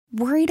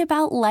Worried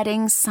about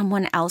letting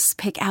someone else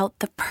pick out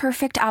the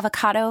perfect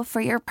avocado for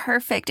your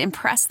perfect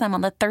impress them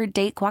on the third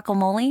date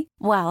guacamole?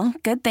 Well,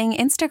 good thing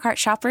Instacart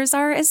shoppers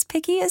are as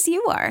picky as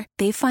you are.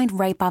 They find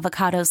ripe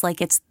avocados like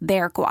it's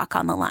their guac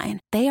on the line.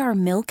 They are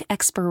milk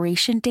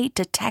expiration date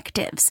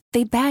detectives.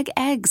 They bag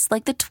eggs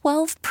like the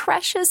 12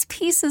 precious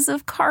pieces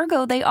of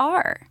cargo they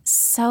are.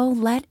 So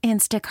let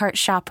Instacart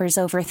shoppers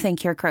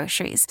overthink your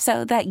groceries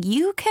so that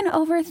you can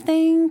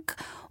overthink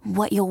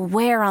what you'll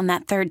wear on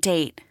that third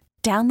date.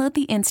 Download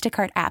the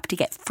Instacart app to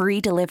get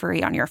free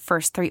delivery on your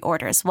first 3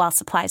 orders while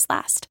supplies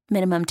last.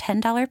 Minimum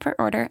 $10 per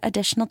order.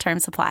 Additional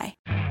terms apply.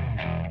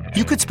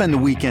 You could spend the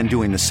weekend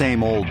doing the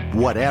same old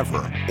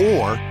whatever,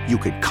 or you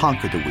could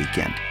conquer the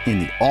weekend in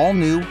the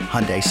all-new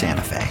Hyundai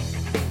Santa Fe.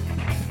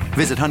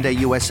 Visit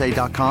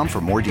HyundaiUSA.com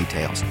for more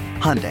details.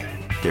 Hyundai,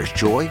 there's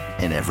joy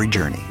in every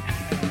journey.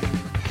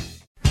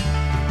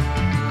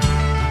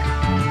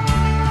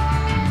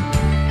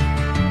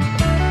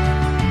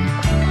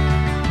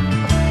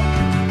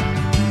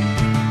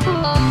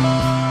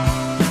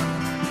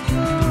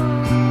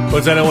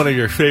 Well, I know one of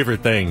your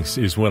favorite things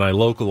is when I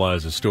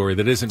localize a story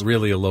that isn't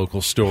really a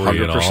local story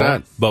 100%. at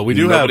all. But we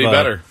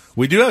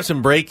do have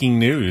some breaking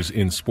news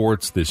in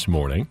sports this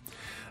morning.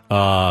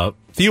 Theo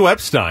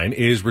Epstein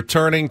is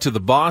returning to the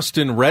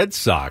Boston Red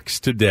Sox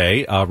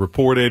today,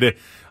 reported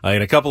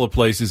in a couple of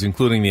places,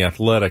 including The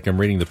Athletic. I'm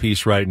reading the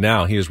piece right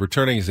now. He is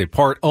returning as a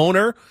part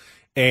owner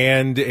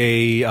and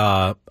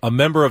a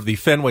member of the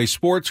Fenway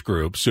Sports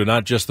Group. So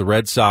not just the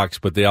Red Sox,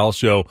 but they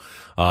also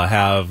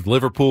have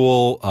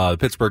Liverpool, the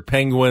Pittsburgh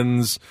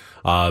Penguins,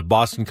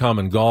 Boston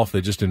Common Golf. They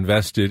just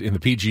invested in the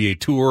PGA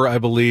Tour, I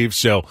believe.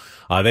 So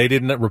they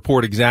didn't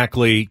report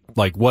exactly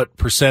like what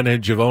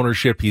percentage of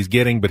ownership he's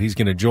getting, but he's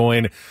going to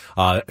join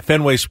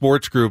Fenway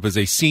Sports Group as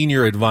a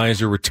senior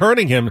advisor,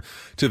 returning him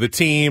to the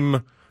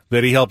team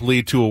that he helped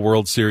lead to a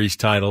World Series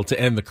title to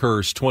end the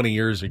curse 20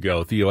 years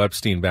ago. Theo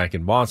Epstein back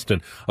in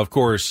Boston. Of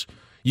course,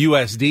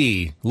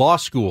 USD law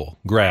school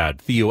grad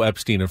Theo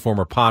Epstein and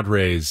former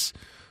Padres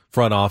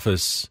front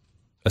office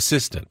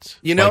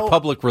assistant.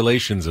 Public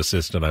relations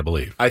assistant, I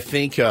believe. I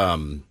think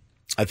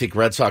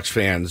Red Sox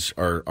fans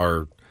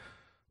are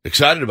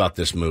excited about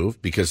this move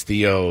because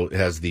Theo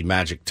has the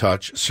magic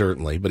touch,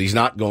 certainly, but he's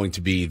not going to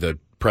be the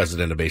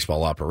president of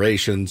baseball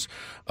operations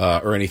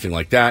or anything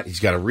like that. He's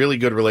got a really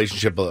good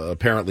relationship,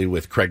 apparently,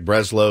 with Craig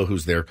Breslow,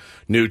 who's their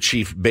new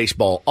chief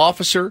baseball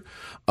officer.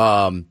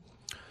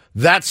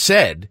 That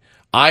said,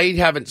 I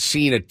haven't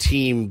seen a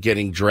team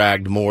getting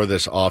dragged more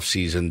this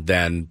offseason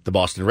than the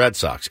Boston Red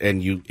Sox.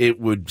 And it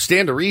would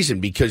stand to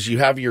reason because you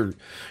have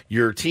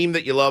your team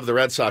that you love, the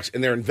Red Sox,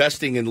 and they're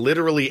investing in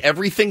literally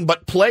everything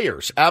but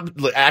players,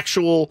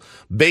 actual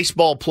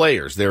baseball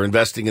players. They're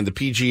investing in the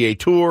PGA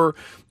Tour.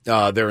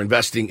 They're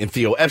investing in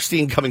Theo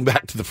Epstein coming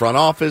back to the front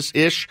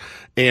office-ish,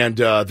 and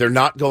they're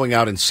not going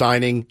out and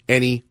signing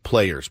any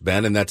players,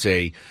 Ben, and that's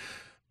a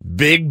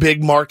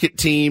big market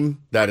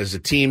team. That is a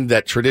team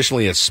that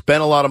traditionally has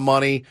spent a lot of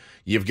money.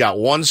 You've got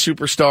one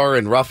superstar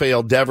in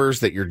Rafael Devers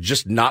that you're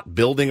just not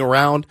building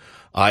around.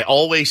 I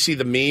always see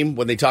the meme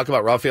when they talk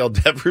about Rafael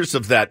Devers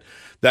of that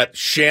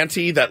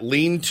shanty, that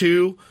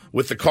lean-to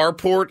with the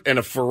carport and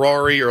a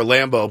Ferrari or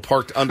Lambo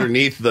parked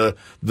underneath the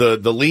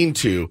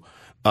lean-to.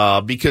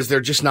 Because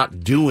they're just not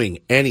doing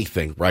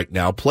anything right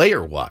now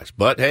player-wise.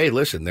 But, hey,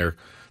 listen, they're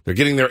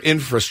getting their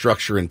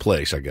infrastructure in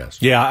place, I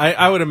guess. Yeah,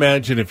 I would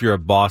imagine if you're a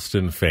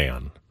Boston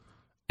fan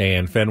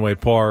and Fenway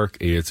Park,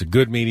 it's a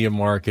good media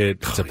market,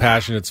 it's a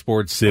passionate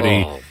sports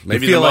city.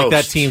 Maybe you feel like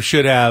that team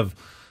should have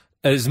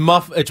as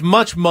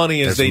much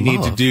money as they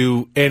need to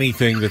do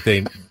anything that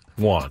they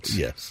want.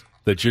 Yes.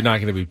 That you're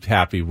not going to be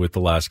happy with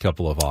the last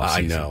couple of off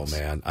seasons. I know,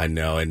 man. I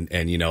know. And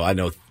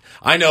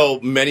I know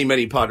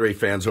many Padre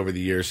fans over the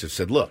years have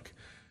said, look,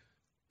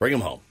 bring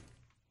him home.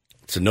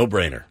 It's a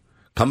no-brainer.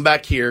 Come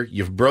back here.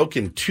 You've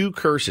broken 2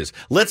 curses.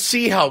 Let's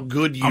see how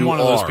good you are. I'm one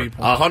of those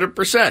people.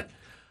 100%.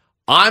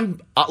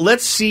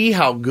 Let's see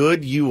how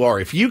good you are.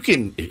 If you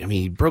can,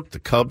 he broke the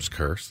Cubs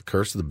curse, the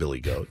curse of the Billy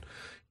Goat,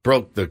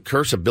 broke the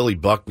curse of Billy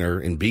Buckner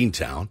in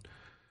Beantown.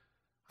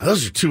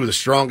 Those are 2 of the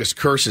strongest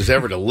curses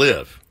ever to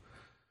live.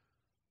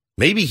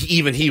 Maybe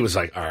even he was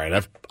like, all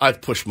right,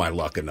 I've pushed my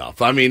luck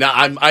enough. I mean,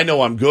 I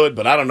know I'm good,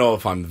 but I don't know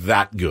if I'm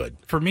that good.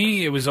 For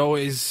me, it was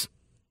always,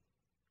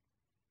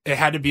 it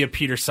had to be a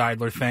Peter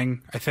Seidler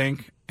thing, I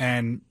think.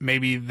 And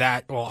maybe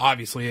that, well,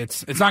 obviously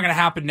it's not going to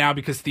happen now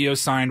because Theo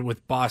signed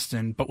with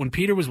Boston. But when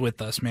Peter was with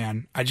us,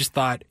 man, I just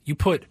thought you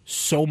put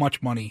so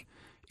much money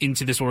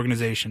into this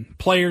organization.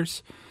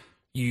 Players,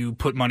 you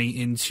put money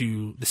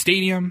into the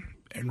stadium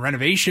and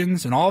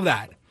renovations and all of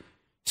that.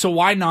 So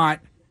why not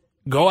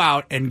go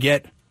out and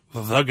get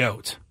the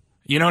GOAT?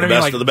 You know what I mean?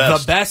 Like the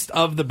best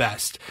of the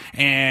best.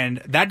 And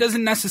that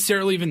doesn't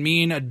necessarily even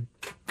mean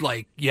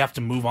you have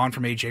to move on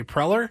from AJ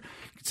Preller.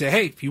 You could say,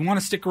 hey, if you want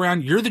to stick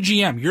around, you're the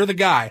GM, you're the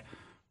guy.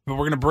 But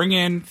we're going to bring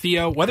in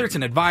Theo, whether it's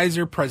an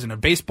advisor, president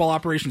of baseball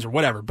operations, or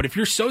whatever. But if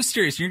you're so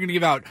serious, you're going to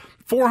give out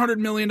 $400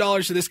 million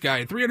to this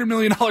guy, $300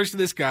 million to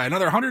this guy,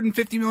 another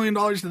 $150 million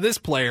to this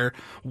player,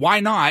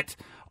 why not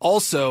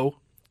also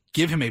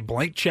give him a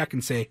blank check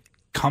and say,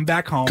 come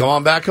back home. Come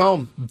on back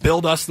home.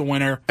 Build us the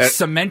winner.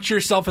 Cement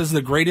yourself as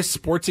the greatest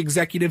sports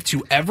executive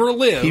to ever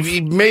live.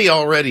 He may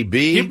already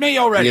be. He may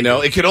already be.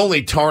 It could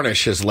only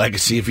tarnish his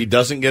legacy if he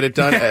doesn't get it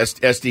done.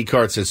 SD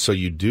card says, so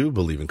you do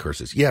believe in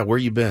curses? Yeah, where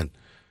you been?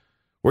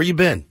 Where you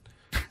been?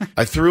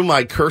 I threw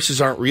my curses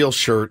aren't real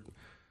shirt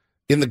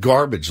in the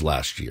garbage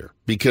last year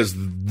because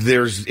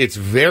it's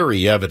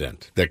very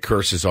evident that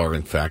curses are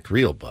in fact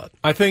real, Bud.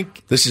 I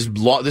think this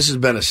has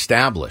been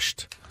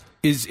established.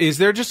 Is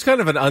there just kind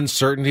of an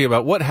uncertainty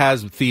about what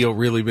has Theo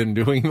really been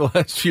doing the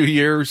last few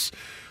years?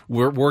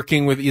 We're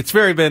working with was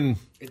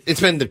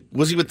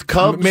he with the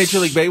Cubs? Major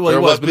League Baseball. Well, he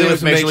was, but he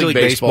was Major League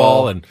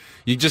Baseball, and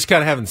you just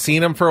kind of haven't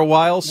seen him for a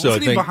while.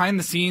 Wasn't he behind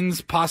the scenes,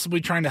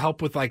 possibly trying to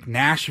help with like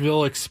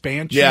Nashville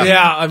expansion?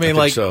 Yeah. I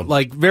mean, so.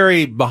 like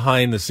very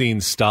behind the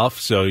scenes stuff.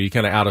 So you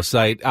kind of out of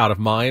sight, out of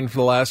mind for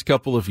the last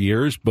couple of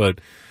years.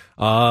 But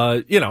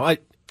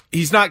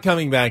he's not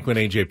coming back when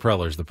A.J.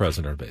 Preller's the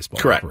president of baseball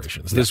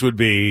operations. This would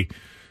be,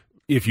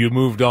 if you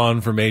moved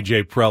on from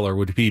A.J. Preller,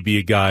 would he be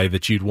a guy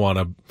that you'd want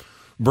to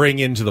bring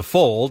into the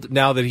fold?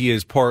 Now that he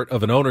is part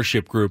of an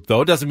ownership group,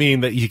 though, it doesn't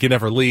mean that he can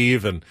never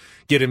leave and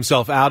get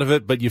himself out of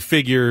it, but you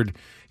figured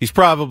he's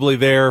probably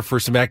there for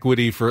some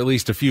equity for at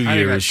least a few years. I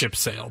think that ship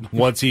sailed.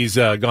 Once he's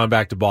gone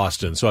back to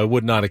Boston. So I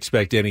would not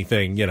expect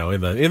anything,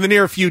 in the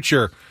near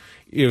future,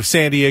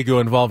 San Diego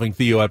involving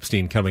Theo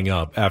Epstein coming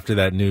up after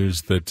that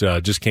news that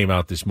just came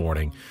out this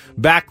morning.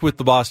 Back with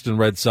the Boston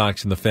Red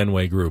Sox and the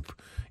Fenway Group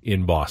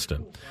in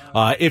Boston.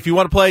 If you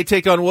want to play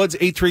Take on Woods,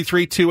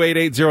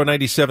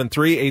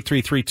 833-288-0973,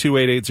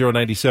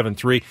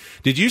 833-288-0973.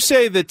 Did you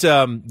say that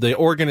the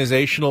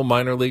organizational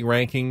minor league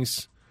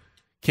rankings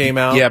came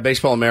out? Yeah,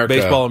 Baseball America.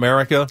 Baseball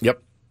America?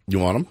 Yep. You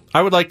want them?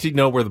 I would like to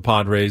know where the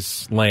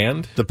Padres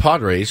land. The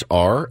Padres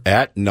are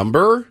at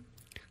number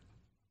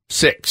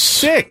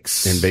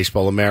 6 in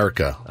Baseball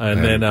America,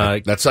 and then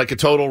that's like a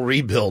total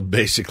rebuild,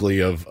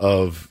 basically, of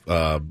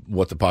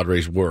what the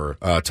Padres were.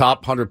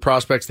 Top 100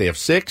 prospects, they have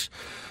 6: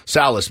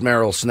 Salas,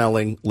 Merrill,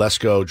 Snelling,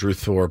 Lesko, Drew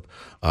Thorpe,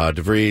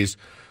 DeVries.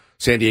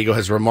 San Diego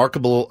has a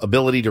remarkable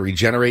ability to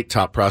regenerate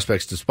top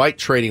prospects despite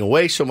trading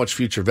away so much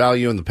future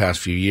value in the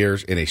past few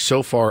years in a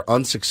so far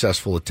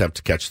unsuccessful attempt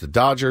to catch the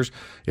Dodgers.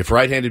 If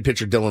right-handed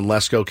pitcher Dylan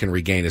Lesko can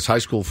regain his high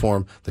school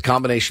form, the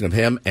combination of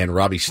him and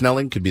Robbie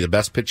Snelling could be the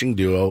best pitching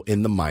duo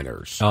in the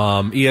minors.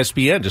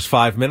 ESPN, just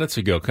 5 minutes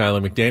ago,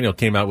 Kyler McDaniel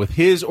came out with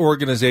his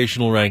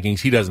organizational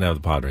rankings. He doesn't have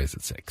the Padres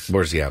at 6.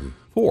 Where does he have them?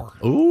 4.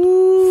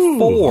 Ooh.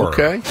 4.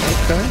 Okay.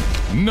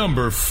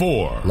 Number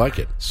 4. Like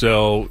it.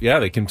 So, yeah,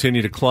 they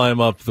continue to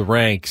climb up the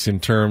ranks in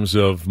terms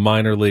of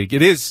minor league.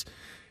 It is,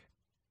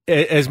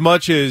 as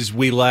much as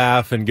we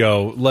laugh and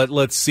go,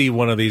 let's see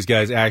one of these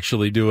guys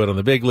actually do it on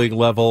the big league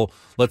level.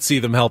 Let's see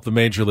them help the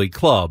major league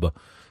club.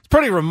 It's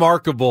pretty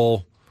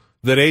remarkable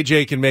that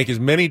AJ can make as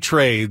many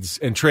trades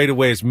and trade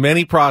away as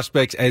many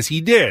prospects as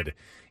he did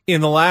in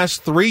the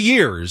last 3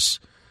 years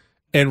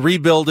and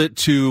rebuild it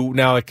to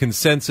now a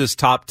consensus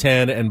top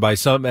 10 and by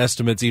some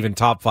estimates even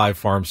top 5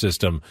 farm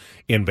system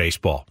in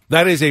baseball.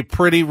 That is a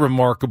pretty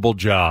remarkable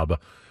job.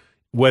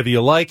 Whether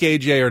you like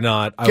AJ or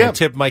not, I will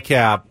tip my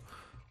cap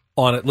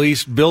on at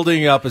least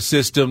building up a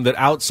system that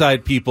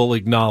outside people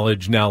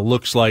acknowledge now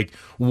looks like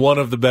one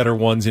of the better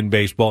ones in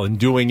baseball and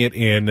doing it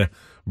in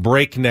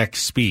breakneck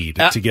speed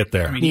to get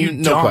there. I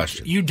mean,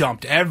 question. You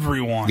dumped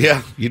everyone.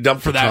 Yeah, you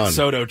dumped for that ton.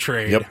 Soto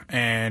trade,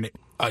 and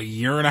a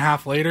year and a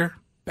half later,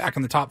 back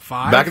in the top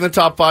 5. Back in the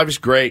top 5 is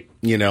great,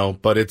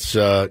 but it's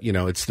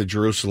it's the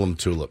Jerusalem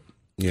tulip.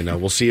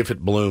 We'll see if it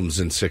blooms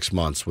in 6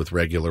 months with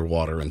regular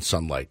water and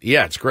sunlight.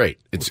 Yeah, it's great.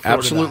 It's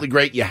absolutely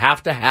great. You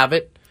have to have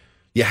it.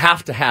 You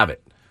have to have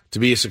it to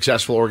be a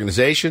successful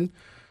organization.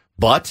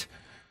 But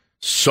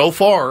so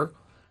far,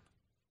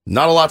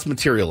 not a lot's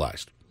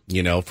materialized.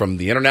 From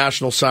the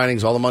international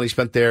signings, all the money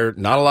spent there,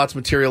 not a lot's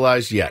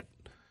materialized yet.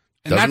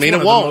 And doesn't that's mean one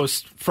it of won't. the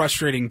most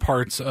frustrating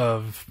parts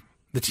of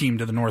the team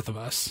to the north of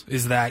us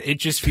is that it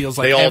just feels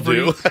like They all every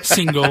do.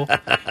 single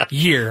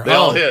year. They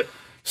all hit.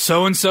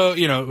 So-and-so,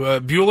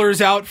 Bueller's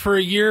out for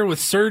a year with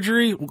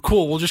surgery.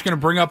 Cool, we're just going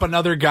to bring up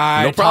another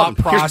guy. No problem.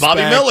 Top Here's prospect,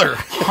 Bobby Miller.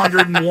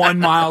 101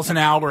 miles an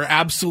hour,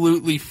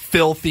 absolutely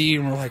filthy.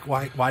 And we're like,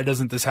 why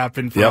doesn't this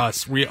happen for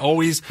us? We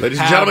always Ladies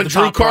and have gentlemen, the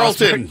Drew top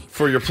Carlton, prospect.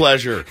 for your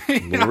pleasure.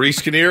 Little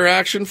Reese Kinnear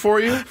action for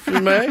you, if you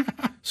may,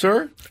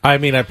 sir. I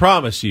mean, I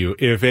promise you,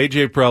 if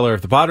A.J. Preller,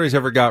 if the Padres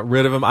ever got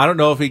rid of him, I don't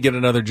know if he'd get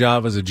another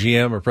job as a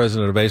GM or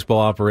president of baseball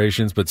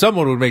operations, but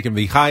someone would make him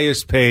the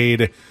highest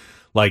paid,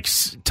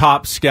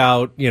 top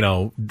scout,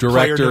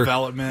 director,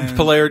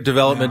 player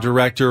development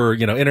director, or,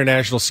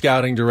 international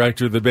scouting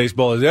director that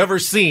baseball has ever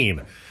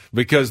seen,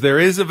 because there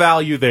is a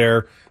value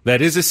there.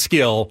 That is a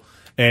skill.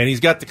 And he's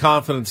got the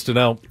confidence to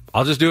know,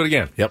 I'll just do it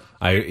again. Yep.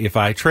 If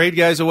I trade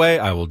guys away,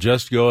 I will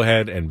just go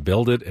ahead and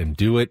build it and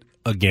do it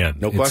again.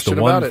 No question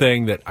about it. It's the one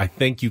thing that I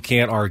think you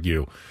can't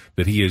argue,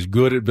 that he is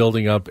good at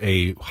building up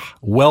a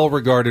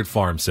well-regarded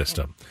farm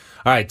system.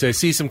 All right, I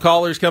see some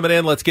callers coming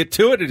in. Let's get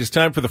to it. It is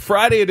time for the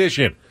Friday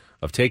edition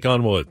of Take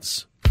on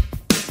Woods.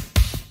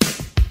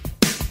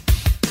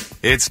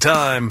 It's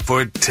time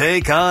for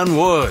Take on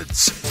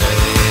Woods.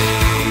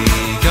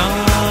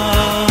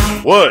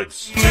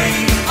 Woods.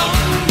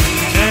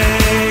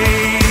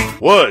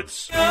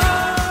 Woods. All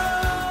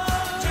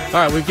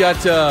right, we've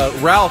got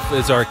Ralph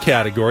as our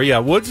category. Yeah,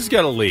 Woods has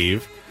got to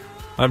leave.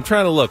 I'm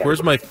trying to look.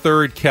 Where's my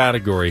third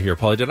category here,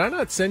 Paulie? Did I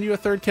not send you a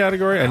third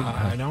category?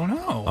 I don't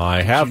know.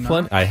 I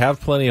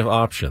have plenty of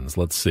options.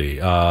 Let's see.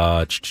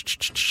 I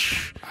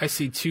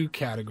see 2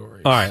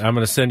 categories. All right, I'm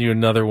going to send you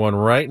another one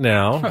right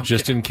now,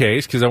 just in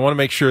case, because I want to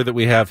make sure that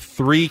we have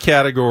 3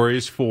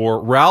 categories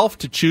for Ralph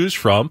to choose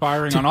from.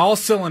 Firing on all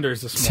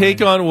cylinders this morning.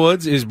 Take on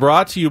Woods is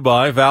brought to you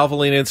by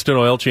Valvoline Instant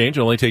Oil Change.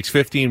 It only takes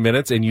 15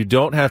 minutes, and you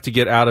don't have to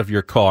get out of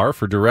your car.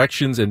 For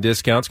directions and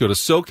discounts, go to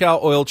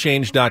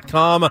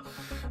SoCalOilChange.com.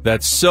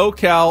 That's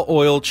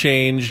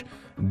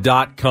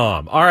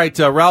SoCalOilChange.com. All right,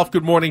 Ralph,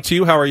 good morning to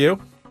you. How are you?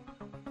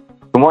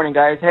 Good morning,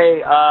 guys.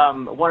 Hey,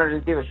 wanted to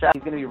give a shout.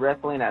 He's going to be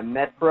wrestling at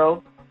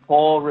Metro.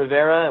 Paul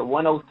Rivera at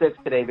 106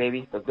 today,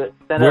 baby. So good.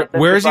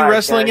 Where is he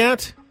wrestling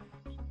at?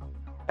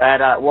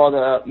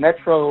 The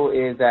Metro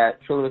is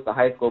at Chula Vista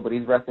High School, but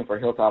he's wrestling for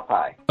Hilltop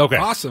High. Okay.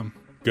 Awesome.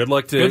 Good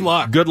luck to him,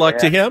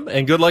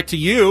 and good luck to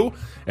you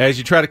as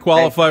you try to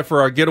qualify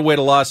for our getaway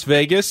to Las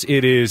Vegas.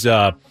 It is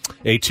a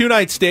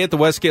 2-night stay at the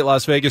Westgate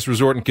Las Vegas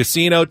Resort and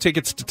Casino.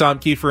 Tickets to Tom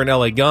Kiefer and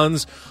LA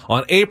Guns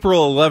on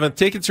April 11th.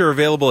 Tickets are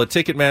available at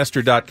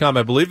Ticketmaster.com.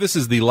 I believe this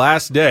is the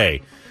last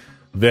day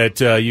that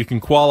you can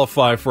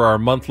qualify for our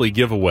monthly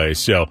giveaway.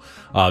 So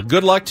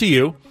good luck to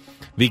you.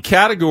 The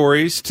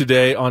categories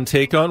today on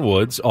Take on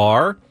Woods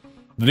are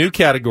the new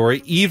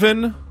category,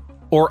 even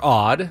or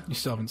odd. You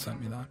still haven't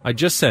sent me that. I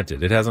just sent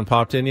it. It hasn't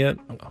popped in yet?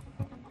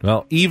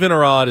 Well, even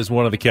or odd is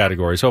one of the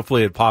categories.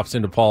 Hopefully it pops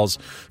into Paul's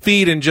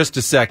feed in just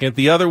a second.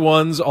 The other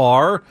ones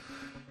are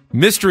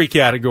mystery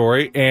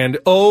category and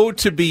Oh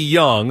to Be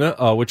Young,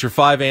 which are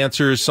 5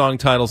 answers, song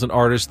titles, and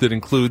artists that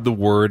include the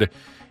word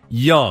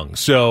young.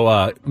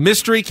 So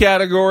mystery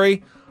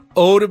category,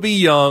 Oh to Be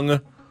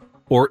Young,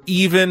 or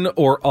even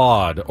or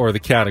odd are the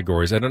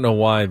categories. I don't know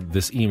why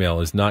this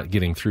email is not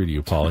getting through to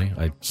you, Paulie.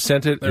 I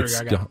sent it.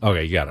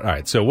 Okay, you got it. All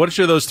right. So which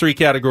of those 3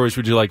 categories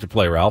would you like to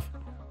play, Ralph?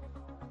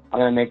 I'm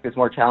going to make this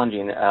more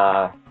challenging.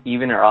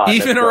 Even or odd.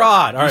 Even or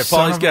odd. All right,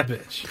 Paulie's got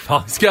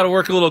to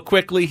work a little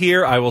quickly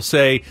here. I will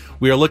say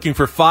we are looking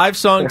for 5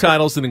 song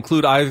titles that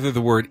include either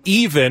the word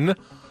even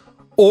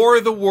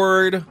or the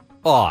word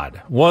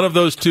odd. One of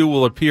those 2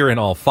 will appear in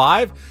all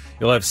 5.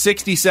 You'll have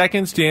 60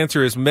 seconds to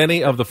answer as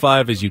many of the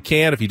 5 as you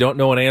can. If you don't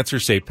know an answer,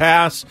 say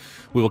pass.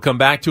 We will come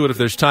back to it if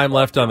there's time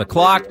left on the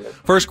clock.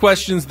 First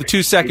question's the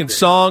 2-second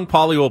song.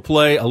 Paulie will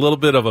play a little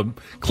bit of a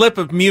clip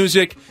of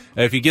music.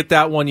 If you get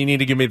that one, you need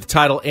to give me the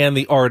title and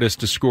the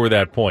artist to score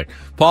that point.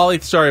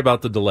 Paulie, sorry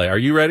about the delay. Are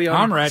you ready?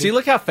 I'm ready. See,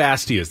 look how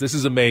fast he is. This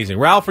is amazing.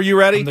 Ralph, are you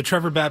ready? I'm the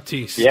Trevor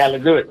Baptiste. Yeah,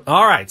 let's do it.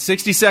 All right,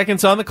 60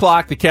 seconds on the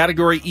clock. The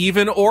category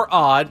even or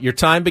odd. Your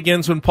time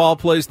begins when Paul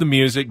plays the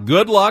music.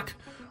 Good luck.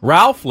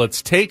 Ralph,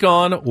 let's take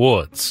on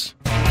Woods.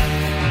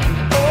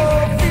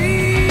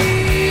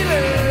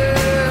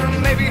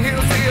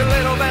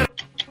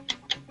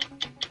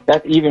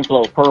 That's Even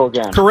Flow, Pearl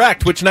Jam.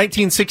 Correct. Which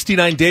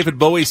 1969 David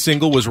Bowie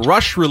single was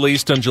Rush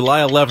released on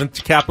July 11th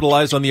to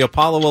capitalize on the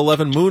Apollo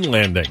 11 moon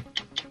landing?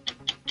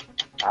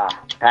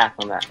 Pass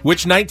on that.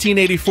 Which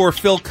 1984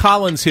 Phil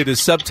Collins hit is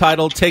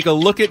subtitled Take a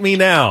Look at Me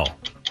Now?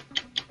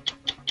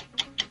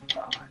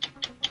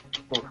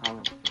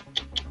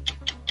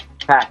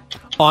 Pass.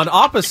 On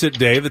Opposite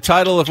Day, the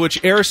title of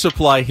which Air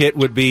Supply hit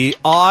would be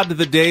Odd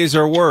the Days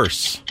Are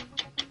Worse.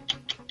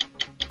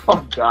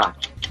 Oh, God.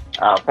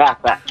 Pass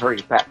that.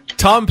 Hurry, pass.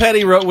 Tom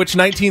Petty wrote which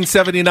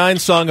 1979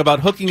 song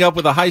about hooking up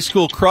with a high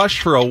school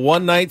crush for a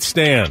one-night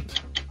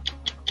stand?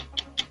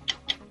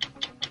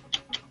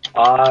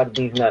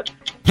 These nuts.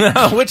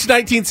 Which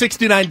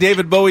 1969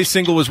 David Bowie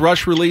single was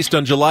Rush released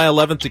on July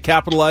 11th to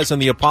capitalize on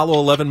the Apollo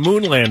 11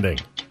 moon landing?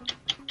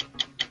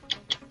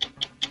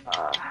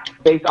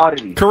 Space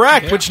Oddity.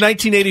 Correct. Yeah. Which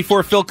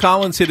 1984 Phil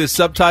Collins hit is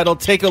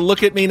subtitled Take a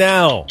Look at Me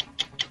Now?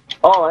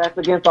 Oh, that's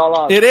Against All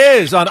Odds. It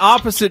is. On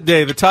Opposite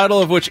Day, the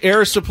title of which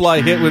Air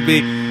Supply hit would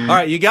be... All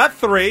right, you got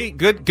 3.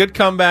 Good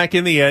comeback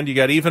in the end. You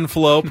got Even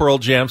Flow, Pearl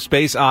Jam,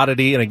 Space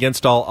Oddity, and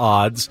Against All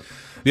Odds.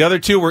 The other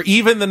 2 were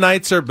Even the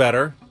Nights Are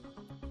Better,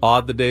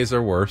 Odd the Days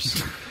Are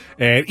Worse,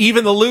 and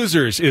Even the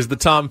Losers is the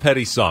Tom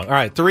Petty song. All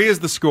right, 3 is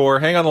the score.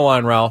 Hang on the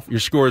line, Ralph.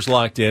 Your score is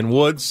locked in.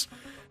 Woods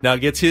now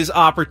gets his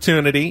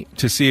opportunity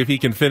to see if he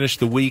can finish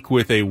the week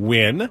with a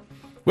win.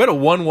 We had a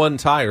 1-1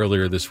 tie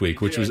earlier this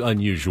week, which was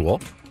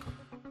unusual.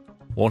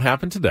 Won't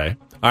happen today.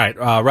 All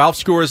right, Ralph's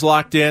score is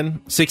locked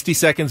in. 60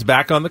 seconds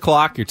back on the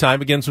clock. Your time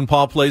begins when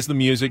Paul plays the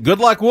music. Good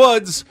luck,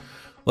 Woods.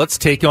 Let's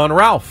take on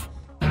Ralph.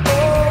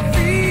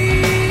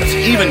 That's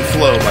Even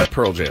Flow by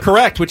Pearl Jam.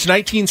 Correct. Which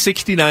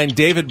 1969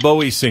 David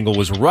Bowie single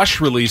was Rush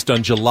released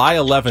on July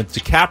 11th to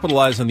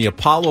capitalize on the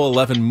Apollo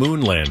 11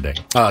 moon landing?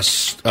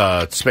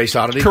 Space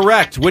Oddity.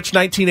 Correct. Which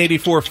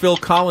 1984 Phil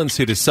Collins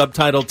hit is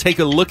subtitled Take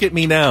a Look at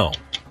Me Now?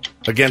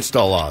 Against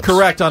All Odds.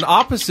 Correct. On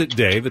Opposite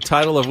Day, the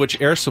title of which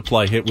Air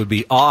Supply hit would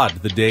be Odd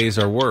the Days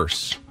Are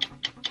Worse.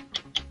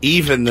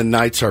 Even the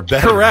nights are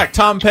better. Correct.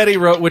 Tom Petty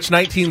wrote which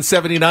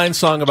 1979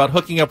 song about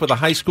hooking up with a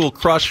high school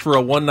crush for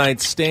a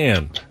one-night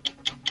stand?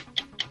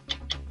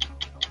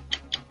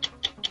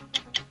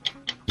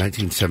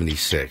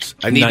 1976.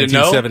 I need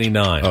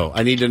 1979. to know. Oh,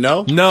 I need to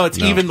know? No, it's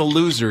Even the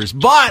Losers.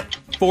 But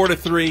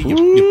 4-3, you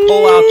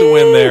pull out the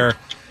win there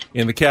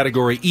in the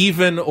category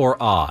even or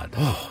odd.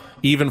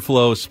 Even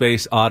flow,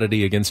 space,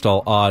 oddity against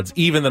all odds.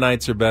 Even the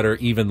nights are better,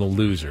 even the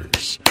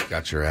losers.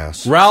 Got your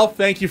ass. Ralph,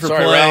 thank you for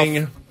playing.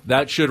 Ralph.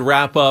 That should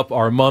wrap up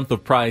our month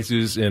of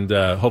prizes, and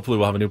hopefully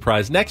we'll have a new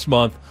prize next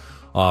month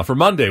for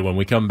Monday when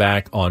we come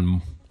back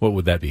on, what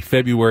would that be,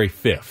 February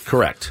 5th.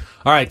 Correct.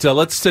 All right,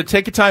 let's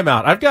take a time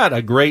out. I've got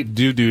a great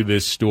do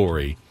this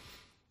story.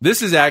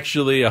 This is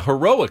actually a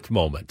heroic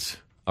moment,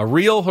 a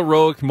real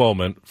heroic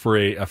moment for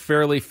a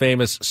fairly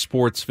famous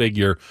sports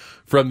figure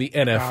from the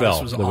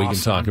NFL that we can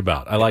talk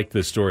about. I like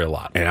this story a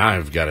lot. And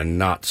I've got a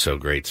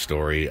not-so-great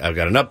story. I've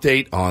got an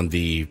update on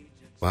the,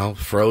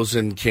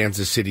 frozen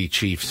Kansas City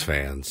Chiefs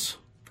fans.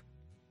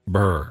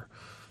 Brr.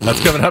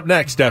 That's coming up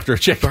next after a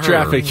check of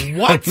traffic.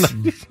 What?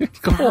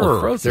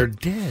 Brr. They're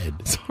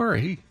dead.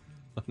 Sorry.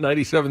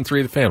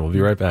 97.3 The Fan. We'll be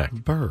right back.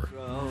 Brr.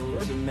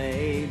 To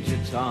Major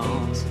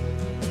Tom.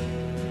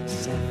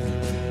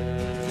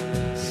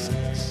 7,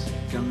 6,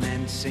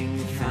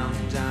 commencing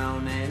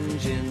countdown,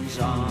 engines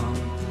on.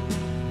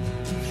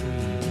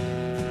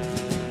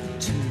 3,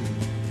 2,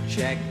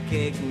 check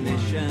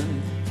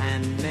ignition,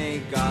 and may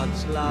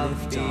God's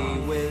love be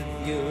with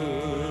you.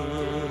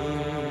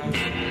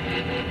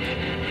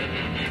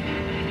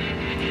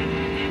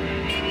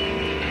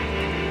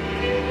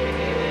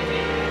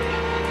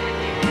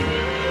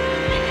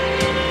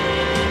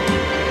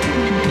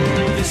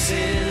 This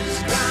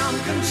is ground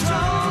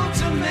control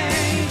to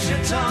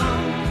Major Tom.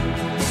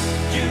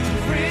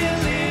 You've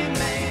really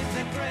made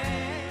the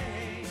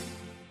grade.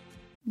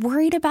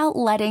 Worried about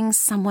letting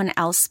someone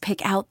else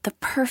pick out the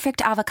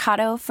perfect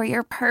avocado for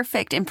your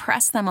perfect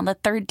impress them on the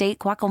third date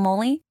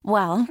guacamole?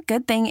 Well,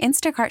 good thing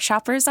Instacart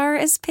shoppers are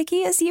as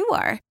picky as you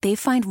are. They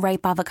find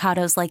ripe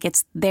avocados like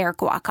it's their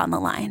guac on the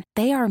line.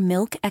 They are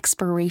milk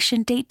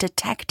expiration date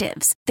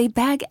detectives. They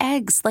bag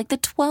eggs like the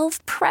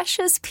 12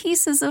 precious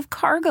pieces of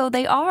cargo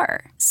they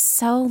are.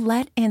 So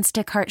let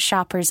Instacart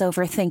shoppers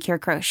overthink your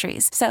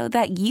groceries so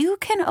that you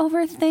can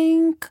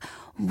overthink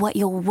what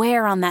you'll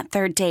wear on that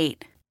third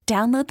date.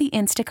 Download the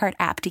Instacart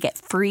app to get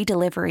free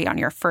delivery on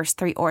your first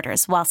 3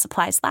 orders while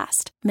supplies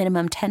last.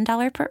 Minimum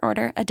 $10 per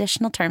order.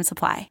 Additional terms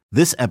apply.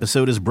 This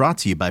episode is brought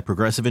to you by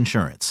Progressive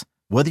Insurance.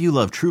 Whether you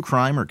love true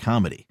crime or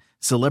comedy,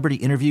 celebrity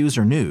interviews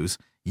or news,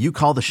 you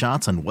call the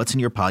shots on what's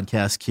in your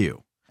podcast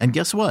queue. And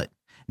guess what?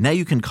 Now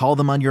you can call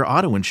them on your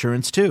auto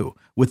insurance too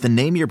with the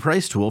Name Your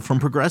Price tool from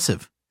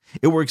Progressive.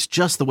 It works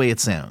just the way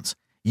it sounds.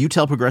 You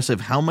tell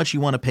Progressive how much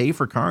you want to pay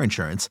for car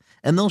insurance,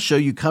 and they'll show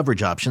you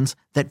coverage options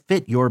that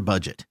fit your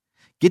budget.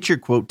 Get your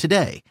quote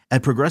today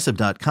at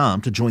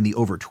Progressive.com to join the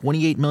over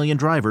 28 million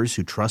drivers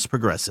who trust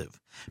Progressive.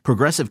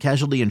 Progressive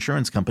Casualty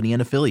Insurance Company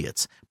and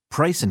Affiliates.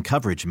 Price and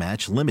coverage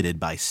match limited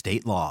by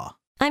state law.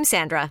 I'm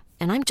Sandra,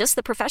 and I'm just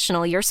the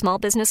professional your small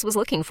business was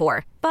looking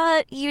for.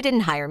 But you didn't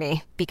hire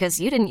me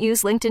because you didn't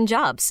use LinkedIn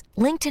Jobs.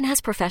 LinkedIn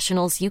has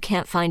professionals you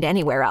can't find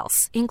anywhere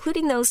else,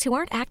 including those who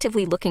aren't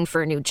actively looking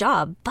for a new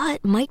job,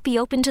 but might be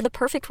open to the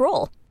perfect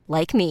role,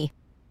 like me.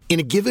 In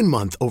a given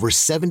month, over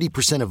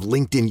 70% of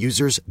LinkedIn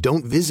users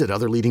don't visit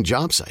other leading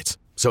job sites.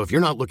 So if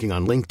you're not looking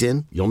on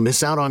LinkedIn, you'll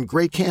miss out on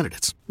great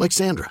candidates like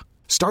Sandra.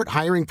 Start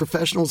hiring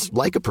professionals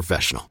like a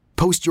professional.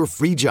 Post your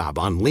free job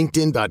on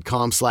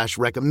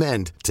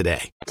linkedin.com/recommend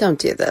today. Don't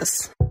do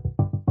this.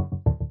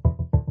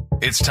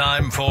 It's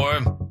time for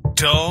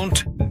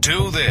Don't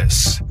Do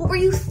This. What were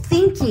you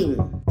thinking?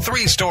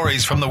 3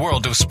 stories from the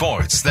world of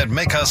sports that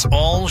make us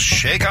all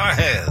shake our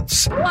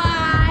heads.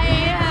 Why?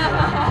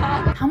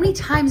 How many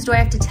times do I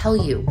have to tell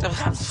you?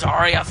 I'm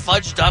sorry, I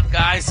fudged up,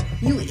 guys.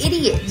 You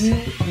idiot. You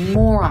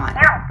moron.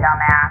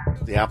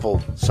 Dumbass. The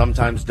apple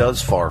sometimes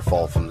does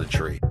fall from the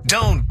tree.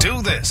 Don't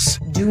do this.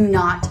 Do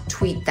not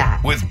tweet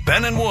that. With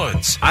Ben and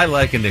Woods. I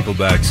like a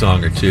Nickelback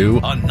song or two.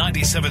 On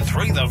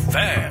 97.3 The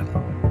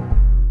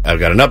Fan. I've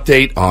got an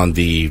update on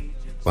the,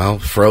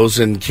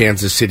 frozen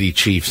Kansas City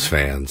Chiefs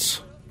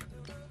fans.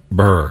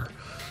 Brr.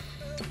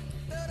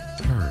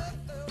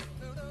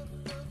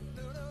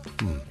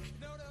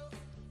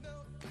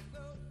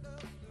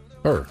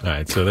 All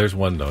right, so there's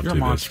one Don't Do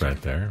This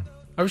right there.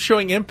 I was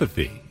showing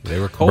empathy. They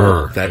were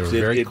cold. They were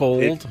very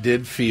cold. It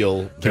did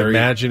feel I can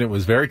imagine it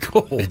was very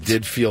cold. It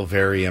did feel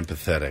very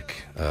empathetic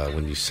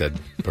when you said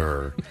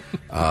burr.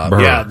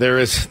 Yeah, there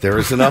is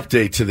an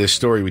update to this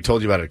story. We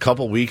told you about it a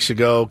couple weeks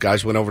ago.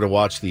 Guys went over to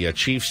watch the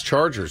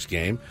Chiefs-Chargers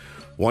game.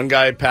 One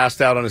guy had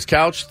passed out on his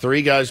couch.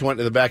 3 guys went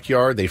to the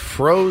backyard. They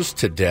froze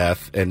to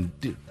death and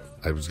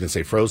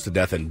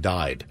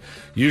died.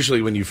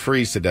 Usually when you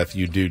freeze to death,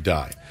 you do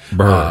die.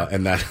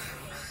 And that...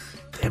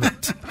 Damn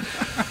it.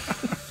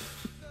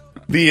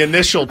 The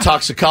initial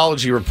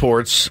toxicology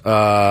reports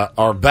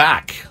are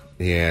back,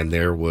 and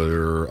there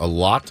were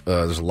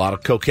there's a lot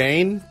of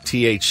cocaine,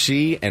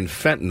 THC, and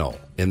fentanyl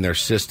in their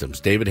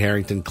systems. David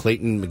Harrington,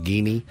 Clayton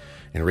McGeeney,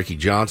 and Ricky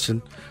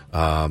Johnson.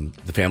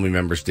 The family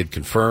members did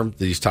confirm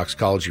these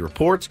toxicology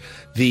reports.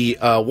 The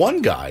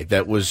one guy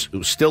that was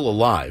still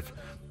alive,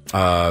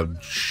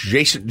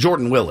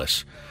 Jordan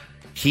Willis,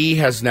 he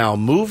has now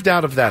moved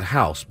out of that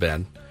house,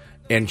 Ben,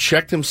 and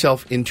checked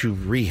himself into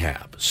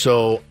rehab.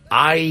 So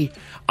I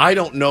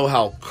don't know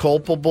how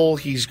culpable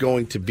he's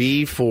going to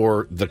be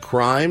for the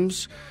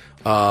crimes,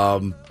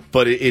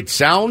 but it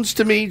sounds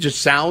to me,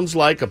 just sounds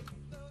like a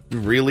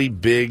really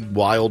big,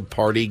 wild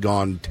party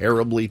gone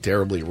terribly,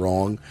 terribly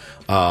wrong.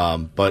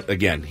 But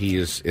again, he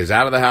is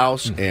out of the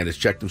house and has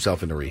checked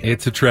himself into rehab.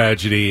 It's a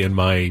tragedy, and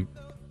my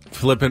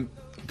flippant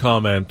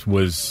comment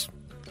was,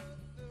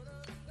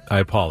 I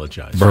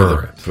apologize.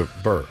 Burr.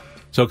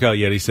 SoCal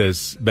Yeti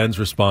says Ben's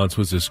response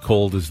was as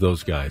cold as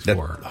those guys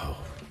were. Oh.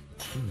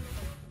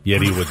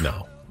 Yeti would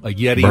know. A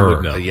Yeti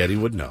would know. A Yeti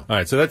would know. All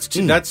right, so that's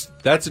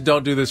a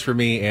don't do this for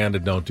me and a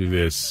don't do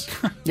this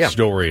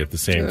story at the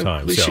same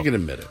time. At least you can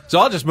admit it. So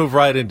I'll just move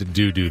right into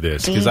do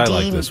this because I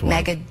like this one.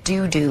 Mega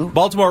do.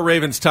 Baltimore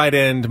Ravens tight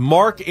end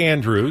Mark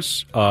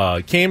Andrews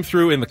came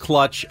through in the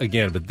clutch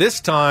again, but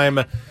this time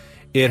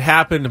it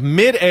happened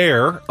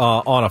mid-air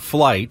on a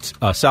flight,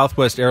 a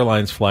Southwest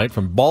Airlines flight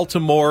from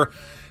Baltimore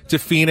to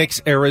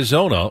Phoenix,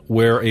 Arizona,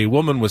 where a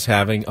woman was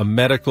having a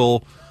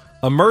medical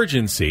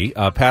emergency.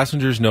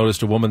 Passengers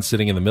noticed a woman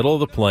sitting in the middle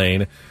of the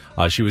plane.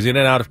 She was in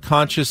and out of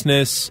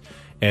consciousness,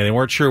 and they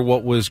weren't sure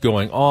what was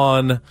going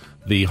on.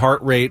 The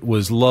heart rate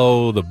was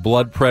low. The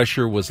blood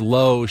pressure was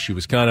low. She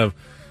was kind of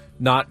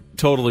not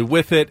totally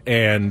with it,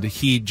 and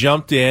he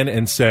jumped in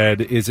and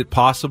said, is it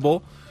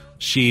possible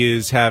she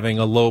is having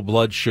a low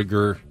blood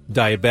sugar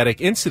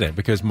diabetic incident?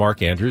 Because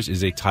Mark Andrews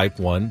is a type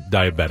 1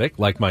 diabetic,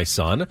 like my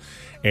son,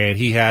 and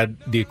he had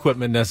the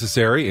equipment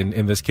necessary.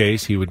 In this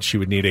case, she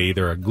would need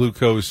either a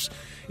glucose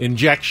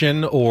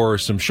injection or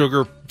some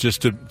sugar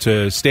just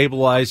to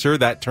stabilize her.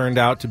 That turned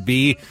out to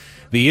be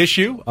the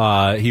issue.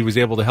 He was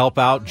able to help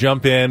out,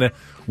 jump in.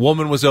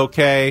 Woman was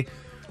okay.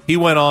 He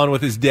went on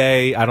with his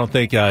day. I don't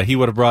think he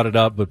would have brought it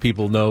up, but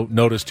people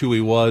noticed who he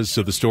was,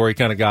 so the story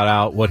kind of got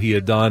out, what he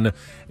had done,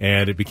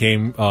 and it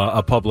became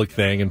a public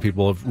thing, and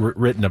people have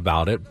written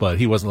about it, but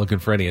he wasn't looking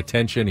for any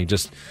attention. He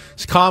just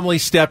calmly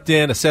stepped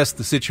in, assessed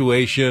the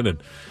situation,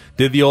 and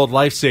did the old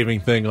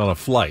life-saving thing on a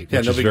flight,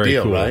 which no is big very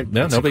deal, cool. right?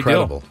 Yeah, It's no big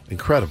deal.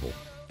 Incredible.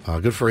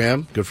 Good for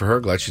him. Good for her.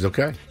 Glad she's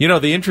okay. You know,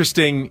 the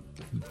interesting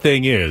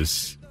thing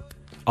is,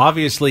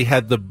 obviously,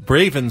 had the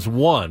Ravens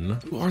won...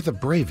 Who are the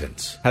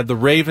Ravens? Had the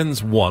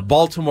Ravens won.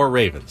 Baltimore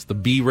Ravens. The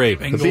B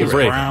Ravens. Bengals, the B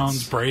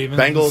Browns,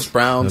 Ravens. Bengals,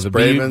 Browns,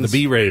 Ravens. The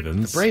B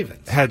Ravens. The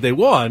Ravens. Had they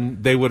won,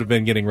 they would have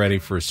been getting ready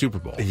for a Super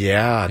Bowl.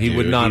 Yeah, He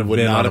would not have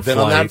been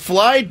on that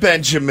flight,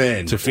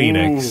 Benjamin. To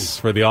Phoenix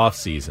for the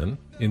offseason.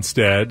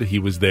 Instead, he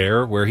was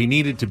there where he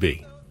needed to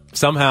be.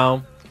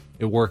 Somehow,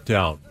 it worked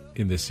out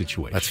in this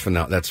situation.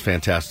 That's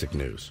fantastic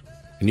news.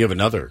 And you have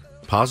another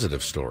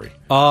positive story.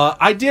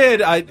 I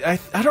did. I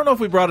don't know if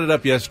we brought it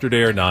up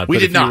yesterday or not. We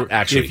did not,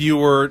 actually. If you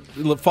were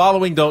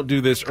following Don't Do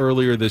This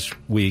earlier this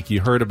week,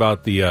 you heard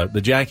about the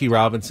Jackie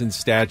Robinson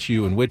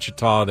statue in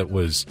Wichita that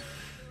was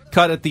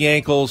cut at the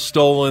ankles,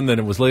 stolen, then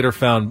it was later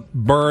found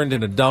burned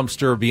in a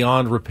dumpster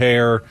beyond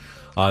repair.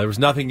 There was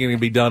nothing going to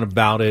be done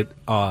about it.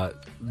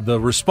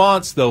 The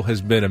response, though,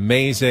 has been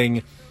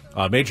amazing.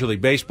 Major League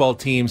Baseball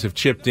teams have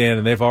chipped in,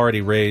 and they've already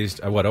raised,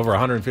 over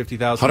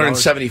 $150,000?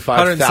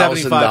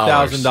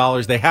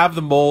 $175,000. They have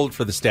the mold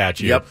for the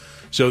statue. Yep.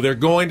 So they're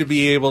going to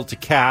be able to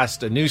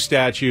cast a new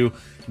statue,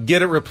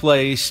 get it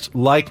replaced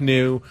like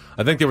new.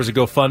 I think there was a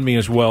GoFundMe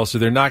as well, so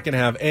they're not going to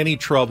have any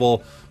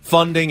trouble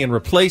funding and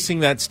replacing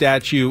that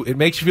statue. It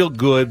makes you feel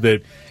good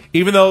that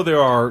even though there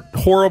are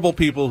horrible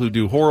people who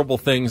do horrible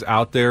things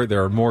out there,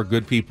 there are more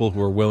good people who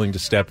are willing to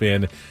step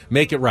in,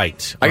 make it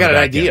right. I got an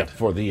idea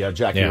for the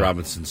Jackie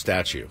Robinson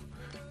statue.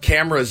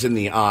 Cameras in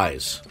the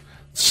eyes.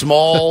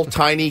 Small,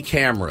 tiny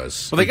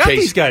cameras. Well, they got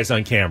these guys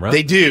on camera.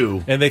 They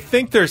do. And they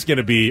think there's going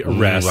to be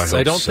arrests.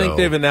 I don't think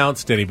they've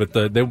announced any, but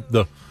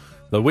the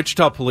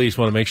Wichita police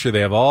want to make sure they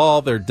have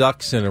all their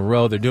ducks in a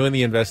row. They're doing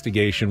the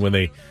investigation. When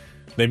they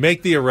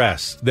make the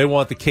arrest, they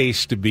want the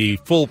case to be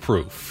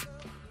foolproof.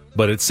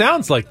 But it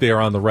sounds like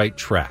they're on the right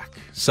track.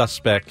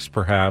 Suspects,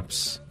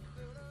 perhaps.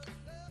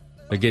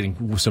 They're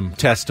getting some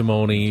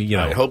testimony.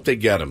 I hope they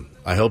get him.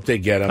 I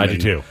do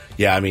too.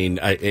 Yeah, I mean,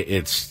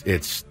 it's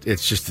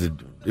just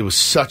it was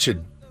such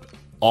an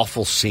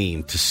awful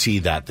scene to see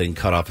that thing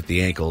cut off at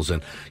the ankles,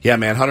 and yeah,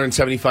 man,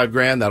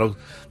 $175,000.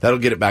 That'll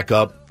get it back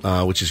up,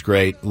 which is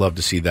great. Love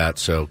to see that.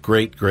 So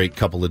great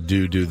couple of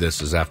do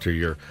this after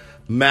your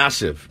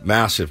massive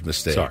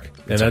mistake. Sorry,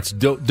 and that's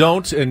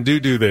don't and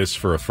do this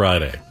for a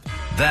Friday.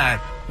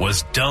 That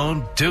was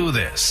Don't Do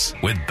This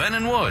with Ben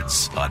and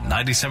Woods on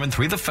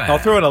 97.3 The Fan. I'll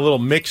throw in a little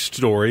mixed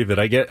story that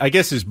I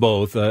guess is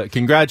both.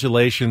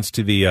 Congratulations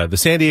to the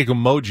San Diego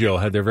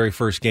Mojo had their very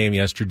first game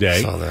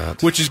yesterday. Saw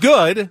that. Which is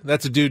good.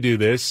 That's a do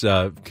this.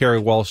 Kerry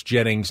Walsh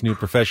Jennings' new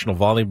professional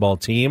volleyball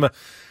team.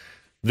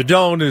 The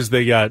Doan is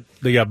they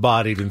got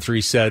bodied in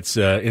 3 sets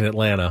in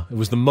Atlanta. It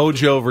was the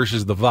Mojo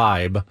versus the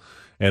Vibe.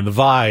 And the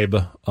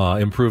Vibe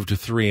improved to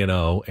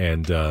 3-0,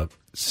 and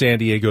San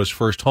Diego's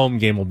first home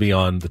game will be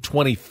on the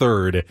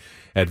 23rd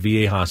at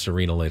Viejas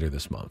Arena later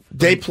this month.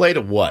 They play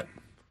to what?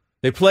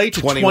 They play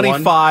to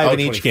 25 in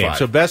each game.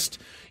 So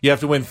you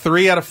have to win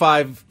 3 out of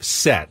 5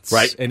 sets.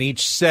 Right. And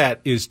each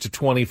set is to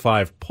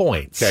 25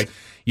 points. Okay.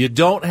 You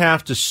don't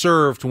have to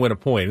serve to win a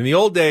point. In the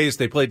old days,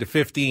 they played to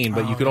 15,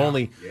 but you could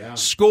only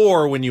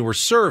score when you were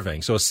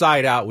serving. So a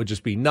side out would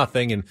just be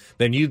nothing, and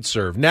then you'd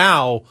serve.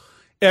 Now,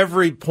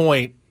 every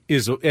point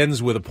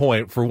ends with a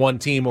point for one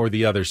team or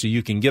the other, so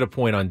you can get a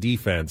point on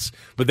defense,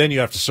 but then you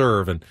have to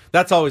serve. And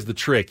that's always the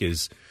trick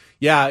is,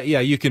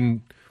 you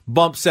can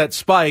bump set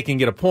spike and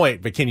get a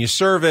point, but can you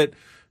serve it,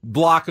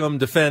 block them,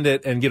 defend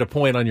it, and get a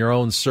point on your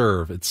own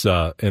serve? It's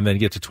and then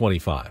get to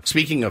 25.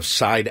 Speaking of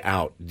Side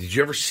Out, did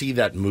you ever see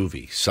that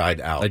movie,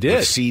 Side Out? I did.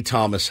 With C.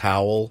 Thomas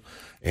Howell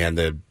and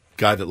the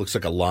guy that looks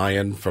like a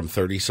lion from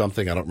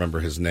 30-something. I don't remember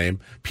his name.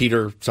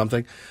 Peter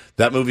something.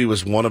 That movie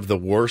was one of the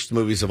worst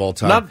movies of all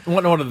time. Not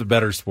one of the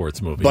better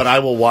sports movies. But I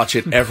will watch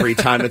it every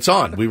time it's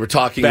on. We were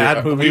talking.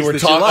 Bad movies we were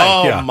that you talking.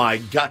 like, Oh, my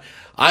God.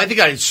 I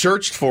think I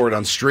searched for it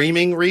on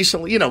streaming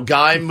recently.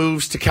 Guy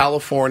moves to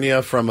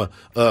California from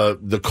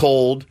the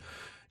cold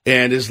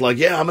and is like,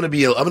 I'm going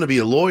to be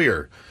a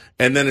lawyer.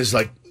 And then is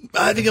like,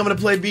 I think I'm going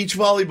to play beach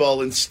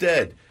volleyball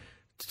instead.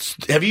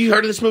 Have you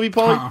heard of this movie,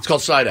 Paulie? It's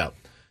called Side Out.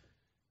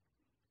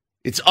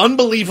 It's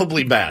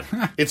unbelievably bad.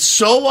 It's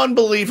so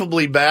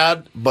unbelievably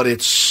bad, but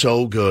it's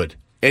so good.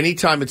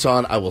 Anytime it's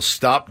on, I will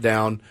stop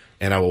down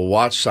and I will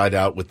watch Side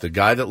Out with the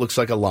guy that looks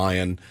like a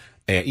lion.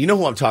 And you know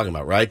who I'm talking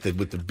about, right?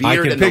 With the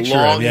beard and the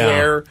long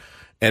hair.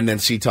 And then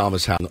C.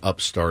 Thomas Howell, an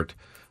upstart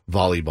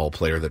volleyball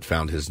player that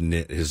found his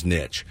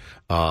niche.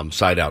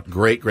 Side Out.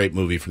 Great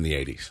movie from the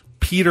 80s.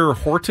 Peter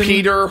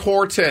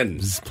Horton.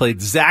 He's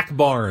played Zach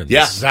Barnes.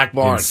 Yeah, Zach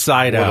Barnes.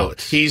 Side Out.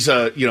 He's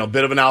a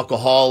bit of an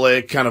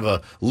alcoholic, kind of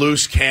a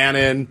loose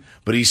cannon,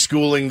 but he's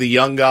schooling the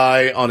young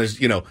guy on his,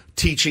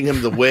 teaching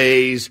him the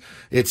ways.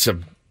 It's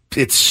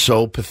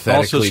so pathetically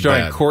also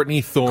starring bad.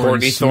 Courtney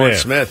Thorne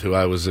Smith, who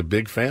I was a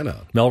big fan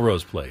of.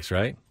 Melrose Place,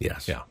 right?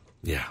 Yes.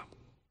 Yeah.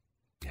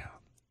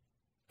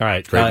 All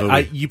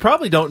right. You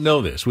probably don't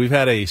know this. We've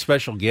had a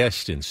special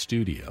guest in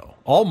studio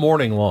all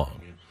morning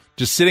long,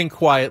 just sitting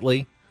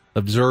quietly,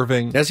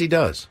 observing. As he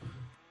does.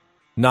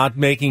 Not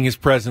making his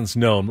presence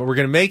known. But we're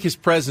going to make his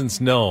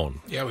presence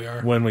known. Yeah, we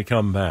are. When we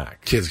come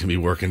back. Kid's going to be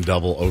working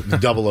double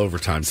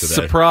overtime today.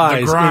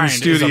 Surprise the grind in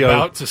studio. Is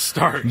about to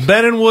start.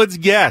 Ben and Wood's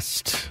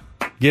guest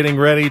getting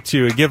ready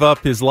to give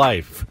up his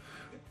life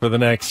for the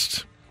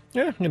next,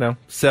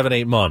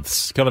 7-8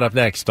 months. Coming up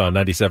next on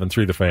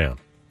 97.3 The Fan.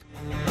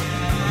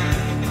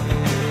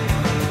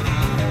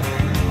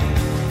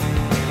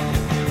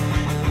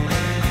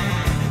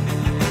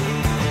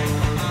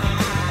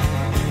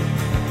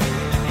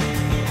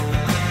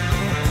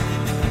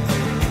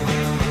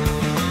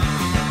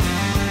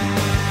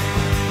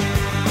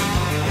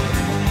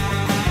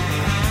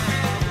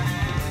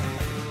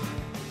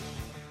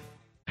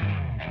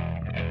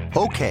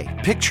 Okay,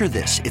 picture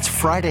this. It's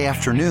Friday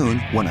afternoon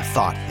when a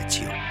thought hits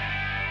you.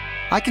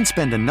 I can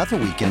spend another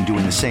weekend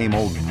doing the same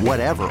old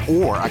whatever,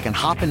 or I can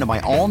hop into my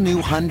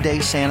all-new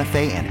Hyundai Santa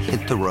Fe and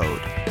hit the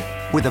road.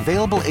 With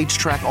available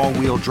H-Track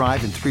all-wheel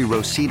drive and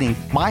 3-row seating,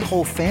 my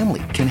whole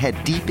family can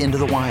head deep into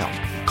the wild.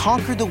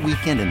 Conquer the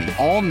weekend in the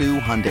all-new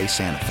Hyundai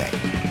Santa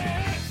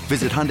Fe.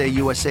 Visit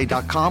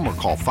HyundaiUSA.com or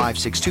call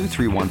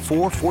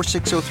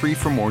 562-314-4603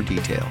 for more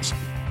details.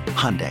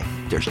 Hyundai,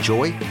 there's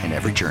joy in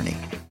every journey.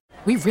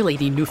 We really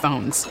need new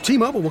phones.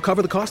 T-Mobile will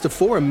cover the cost of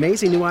 4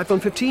 amazing new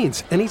iPhone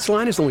 15s, and each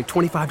line is only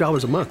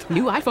 $25 a month.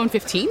 New iPhone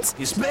 15s?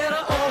 It's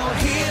better over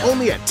here.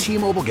 Only at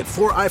T-Mobile, get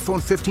 4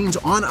 iPhone 15s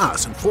on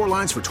us and 4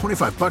 lines for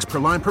 $25 per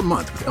line per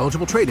month with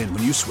eligible trade-in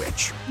when you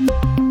switch.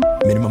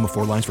 Minimum of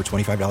 4 lines for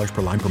 $25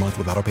 per line per month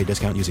with autopay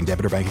discount using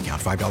debit or bank account.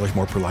 $5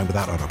 more per line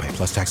without autopay,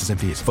 plus taxes and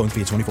fees. Phone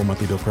fee at 24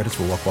 monthly bill credits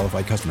for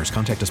well-qualified customers.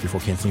 Contact us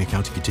before canceling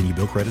account to continue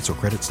bill credits or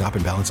credit stop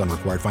and balance on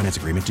required finance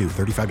agreement due.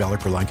 $35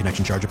 per line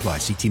connection charge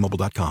applies. See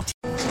T-Mobile.com.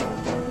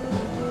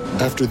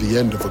 After the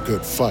end of a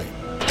good fight,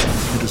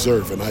 you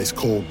deserve an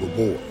ice-cold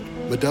reward.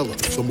 Modelo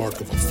is the mark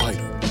of a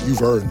fighter.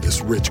 You've earned this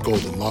rich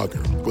golden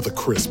lager with a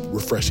crisp,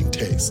 refreshing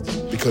taste.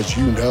 Because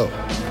you know,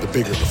 the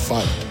bigger the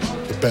fight,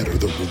 the better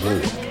the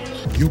reward.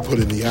 You put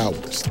in the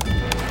hours,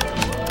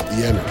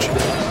 the energy,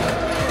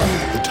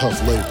 the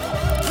tough labor.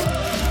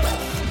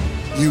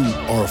 You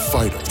are a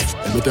fighter,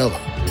 and Modelo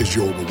is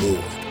your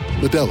reward.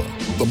 Modelo,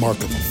 the mark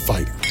of a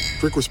fighter.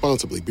 Drink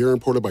responsibly. Beer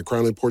imported by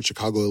Crown Imports,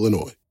 Chicago,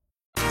 Illinois.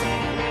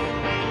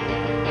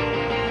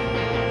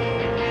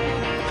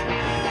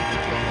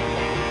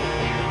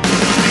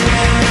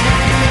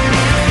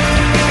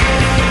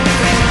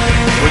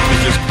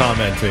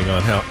 Commenting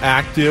on how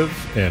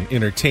active and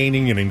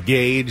entertaining and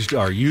engaged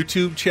our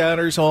YouTube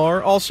chatters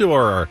are. Also,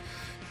 our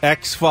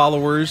X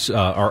followers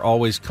are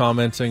always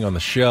commenting on the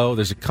show.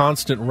 There's a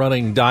constant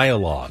running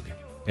dialogue,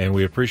 and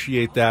we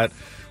appreciate that.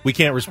 We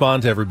can't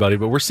respond to everybody,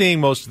 but we're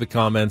seeing most of the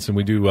comments, and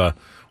we do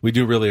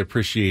really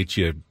appreciate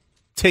you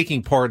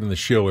taking part in the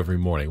show every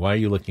morning. Why are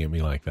you looking at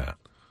me like that?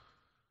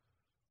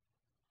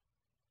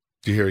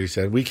 Do you hear what he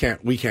said? We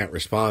can't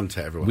respond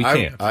to everyone. We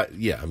can't. I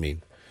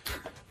mean,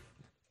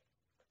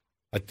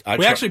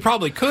 we actually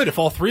probably could if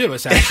all three of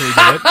us actually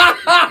did it.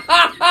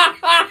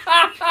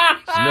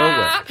 There's no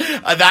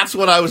way. That's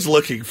what I was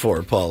looking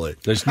for,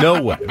 Paulie. There's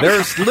no way.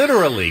 There's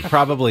literally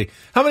probably,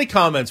 how many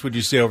comments would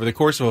you say over the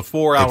course of a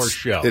 4-hour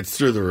show? It's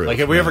through the roof. Like,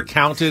 have we ever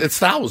counted? It's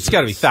thousands. It's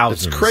got to be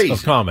thousands It's crazy.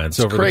 of comments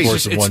over the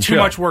course of one It's show. too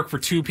much work for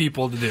two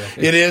people to do.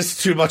 It is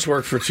too much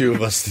work for two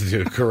of us to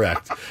do,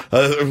 correct.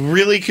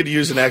 Really could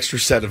use an extra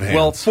set of hands.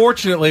 Well,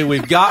 fortunately,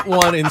 we've got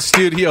one in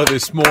studio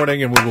this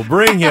morning, and we will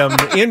bring him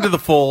into the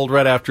fold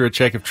right after a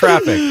check of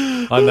traffic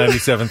on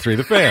 97.3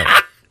 The Fan.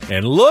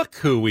 And look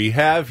who we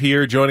have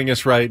here joining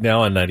us right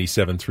now on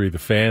 97.3 The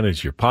Fan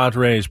is your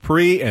Padres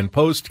pre- and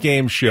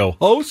post-game show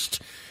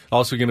host.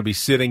 Also going to be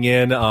sitting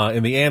in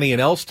the Annie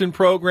and Elston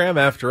program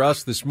after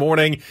us this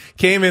morning.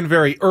 Came in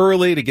very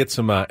early to get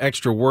some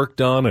extra work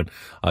done and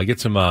get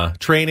some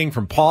training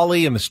from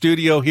Paulie in the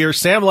studio here.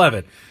 Sam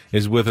Levitt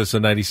is with us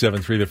on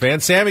 97.3 The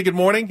Fan. Sammy, good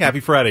morning. Happy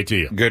Friday to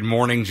you. Good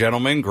morning,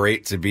 gentlemen.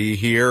 Great to be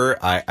here.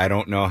 I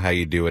don't know how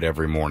you do it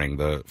every morning,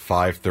 the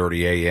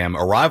 5:30 a.m.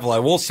 arrival. I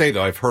will say,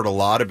 though, I've heard a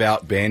lot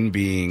about Ben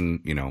being,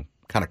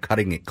 kind of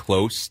cutting it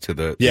close to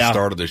the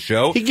start of the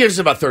show. He gives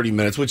about 30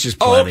 minutes, which is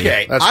plenty.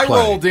 Okay. I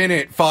rolled in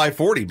at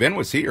 5:40. Ben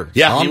was here.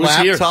 Yeah, on he was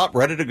laptop, here.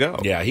 ready to go.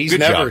 Yeah, he's Good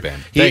never. job, Ben.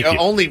 He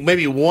only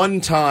maybe one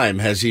time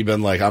has he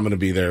been like, I'm going to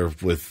be there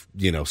with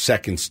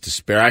seconds to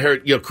spare. I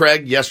heard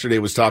Craig yesterday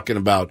was talking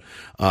about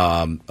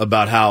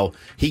how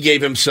he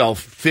gave himself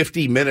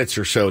 50 minutes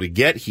or so to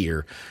get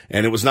here,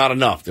 and it was not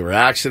enough. There were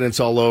accidents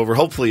all over.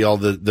 Hopefully, all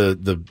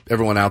the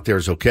everyone out there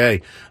is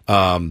okay.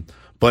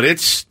 But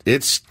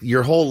it's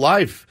your whole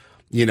life.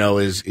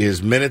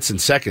 Is minutes and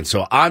seconds.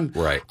 So I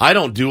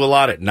don't do a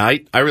lot at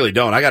night. I really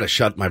don't. I got to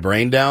shut my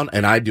brain down,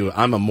 and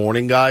I'm a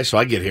morning guy, so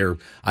I got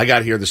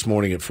here this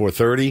morning at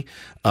 4:30,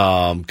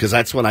 because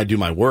that's when I do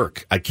my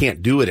work. I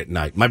can't do it at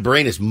night. My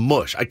brain is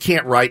mush. I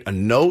can't write a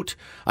note.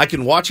 I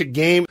can watch a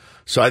game.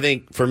 So I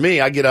think for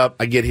me, I get up,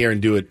 I get here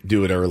and do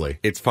it early.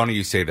 It's funny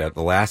you say that.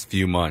 The last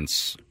few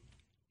months,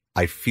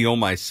 I feel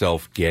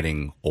myself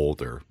getting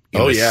older.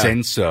 In the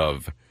sense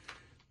of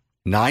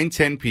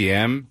 9-10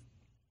 p.m.,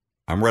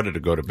 I'm ready to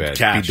go to bed.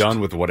 Cashed. Be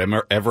done with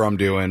whatever I'm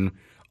doing.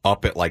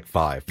 Up at like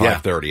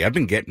 5:30. I've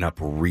been getting up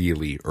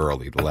really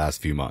early the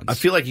last few months. I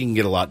feel like you can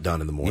get a lot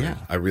done in the morning. Yeah,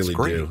 I really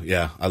do. great.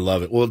 Yeah, I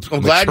love it. Well,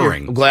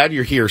 I'm glad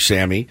you're here,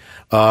 Sammy.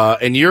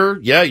 And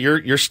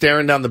you're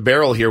staring down the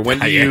barrel here. When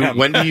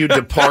do you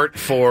depart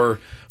for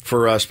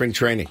spring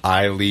training?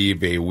 I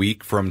leave a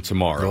week from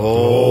tomorrow.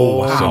 Oh,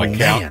 wow.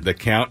 So the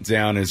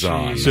countdown is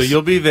on. So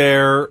you'll be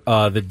there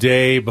the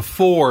day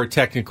before,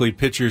 technically,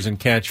 pitchers and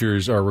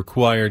catchers are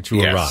required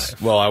to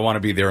arrive. Well, I want to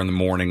be there in the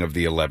morning of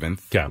the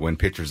 11th when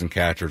pitchers and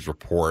catchers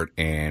report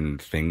and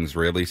things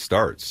really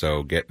start.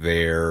 So get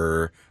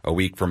there a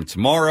week from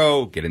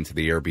tomorrow, get into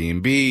the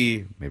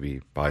Airbnb,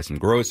 maybe buy some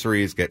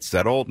groceries, get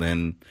settled,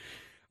 and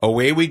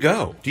away we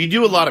go. Do you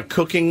do a lot of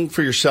cooking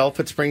for yourself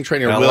at spring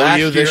training, or will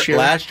you this year?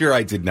 Last year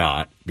I did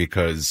not,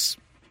 because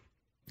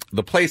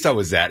the place I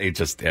was at,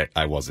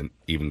 I wasn't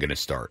even going to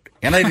start.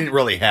 And I didn't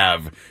really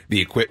have the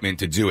equipment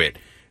to do it.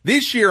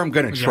 This year I'm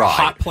going to try. A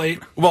hot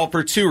plate? Well,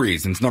 for two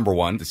reasons. Number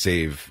one, to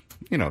save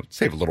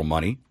a little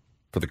money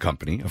for the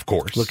company, of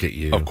course. Look at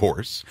you. Of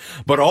course.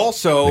 But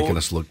also, making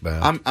us look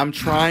bad. I'm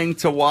trying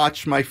to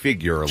watch my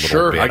figure a little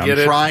sure, bit. I get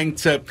I'm trying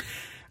to.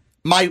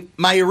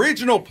 My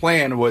original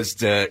plan was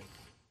to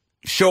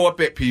show up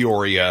at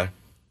Peoria,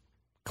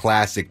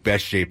 classic,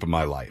 best shape of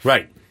my life.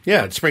 Right.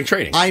 Yeah, it's spring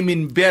training. I'm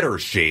in better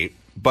shape,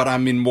 but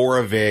I'm in more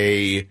of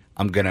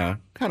I'm going to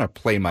kind of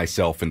play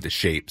myself into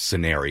shape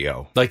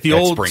scenario. Like the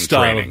old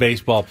style of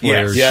baseball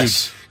players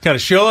who kind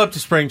of show up to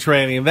spring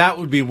training, and that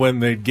would be when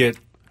they'd get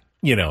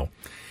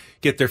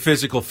their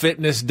physical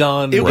fitness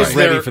done,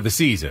 ready for the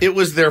season. It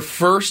was their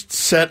first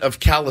set of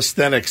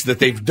calisthenics that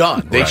they've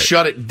done. They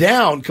shut it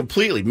down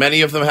completely.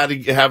 Many of them had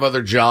to have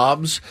other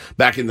jobs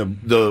back in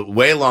the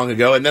way long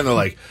ago, and then they're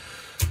like,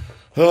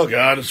 oh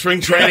God, it's spring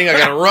training, I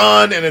got to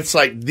run, and it's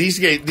like these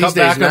days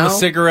back now, on the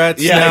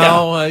cigarettes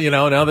now.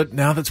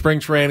 Now that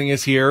spring training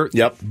is here.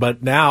 Yep.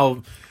 But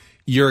now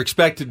you're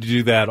expected to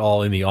do that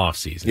all in the off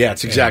season. Yeah,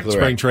 it's exactly right.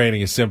 Spring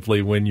training is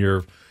simply when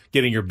you're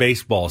getting your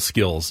baseball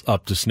skills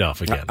up to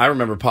snuff again. I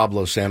remember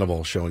Pablo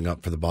Sandoval showing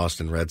up for the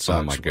Boston Red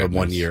Sox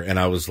one year, and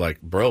I was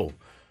like, bro,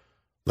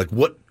 like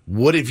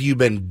what have you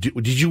been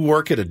did you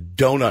work at a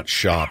donut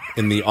shop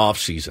in the off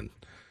season?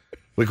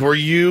 Like, were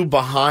you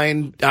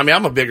behind? I mean,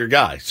 I'm a bigger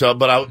guy,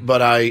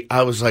 but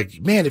I was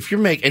like, man, if you're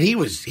making, and he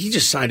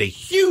just signed a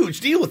huge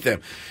deal with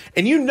them,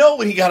 and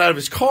when he got out of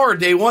his car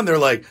day one, they're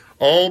like,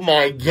 oh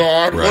my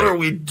God, what are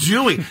we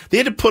doing? They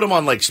had to put him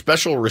on like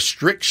special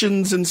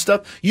restrictions and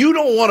stuff. You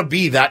don't want to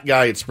be that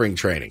guy at spring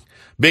training.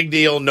 Big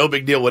deal, no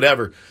big deal,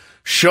 whatever.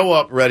 Show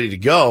up ready to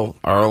go.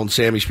 Our own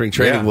Sammy Spring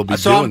Training will be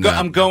doing that.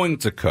 I'm going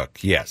to cook,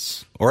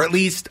 yes. Or at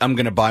least I'm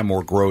going to buy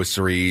more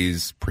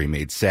groceries,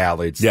 pre-made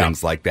salads,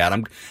 things like that.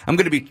 I'm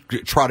going to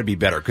try to be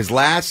better. Because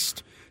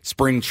last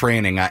spring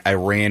training, I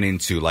ran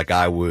into, like,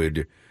 I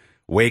would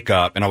wake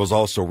up, and I was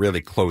also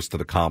really close to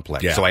the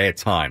complex, so I had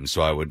time.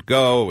 So I would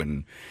go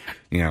and,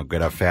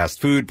 get a fast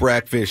food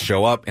breakfast,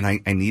 show up, and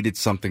I needed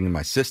something in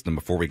my system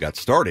before we got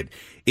started.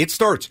 It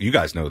starts, you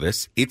guys know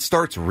this, it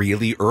starts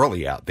really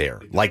early out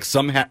there. Like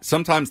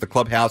sometimes the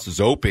clubhouse is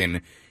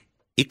open.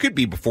 It could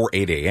be before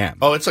 8 a.m.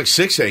 Oh, it's like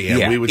 6 a.m.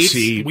 Yeah. We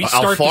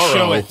start the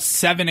show at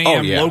 7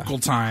 a.m. local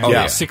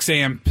time, 6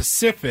 a.m.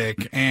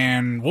 Pacific,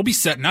 and we'll be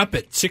setting up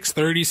at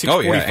 6:30, 6:45. Oh,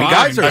 yeah. And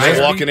guys are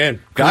there. Walking in.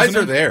 Guys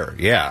are there.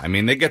 Yeah. I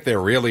mean, they get there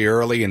really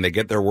early, and they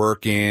get their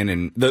work in.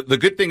 And the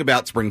good thing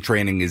about spring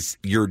training is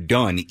you're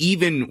done.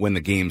 Even when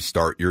the games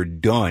start, you're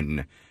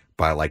done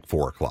by like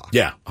 4 o'clock.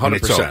 Yeah,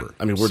 100%.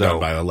 I mean, we're done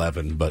by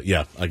 11, but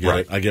yeah, I get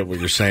it. I get what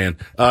you're saying.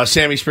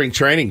 Sammy Spring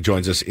Training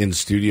joins us in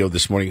studio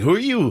this morning. Who are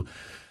you?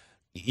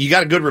 You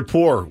got a good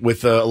rapport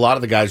with a lot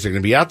of the guys that are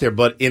going to be out there,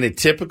 but in a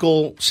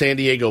typical San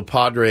Diego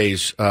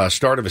Padres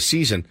start of a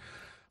season,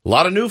 a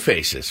lot of new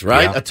faces,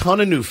 right? Yeah. A ton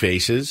of new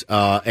faces,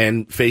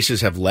 and faces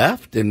have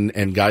left,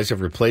 and guys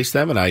have replaced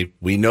them, and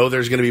we know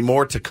there's going to be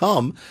more to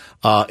come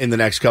in the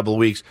next couple of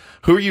weeks.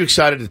 Who are you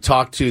excited to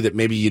talk to that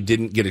maybe you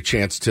didn't get a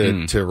chance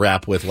to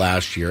rap with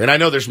last year? And I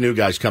know there's new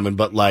guys coming,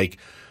 but like,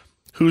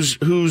 who's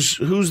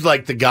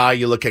like the guy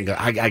you look at and go,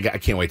 I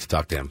can't wait to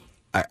talk to him?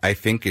 I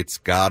think it's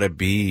got to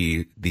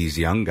be these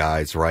young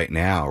guys right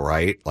now,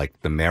 right? Like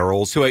the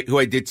Merrills, who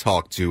I did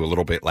talk to a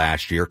little bit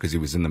last year because he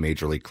was in the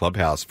Major League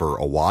clubhouse for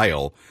a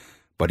while.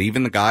 But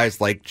even the guys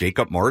like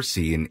Jacob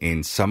Marcy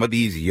and some of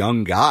these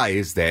young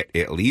guys that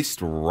at least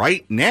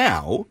right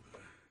now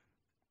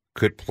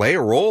could play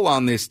a role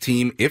on this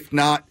team, if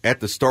not at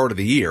the start of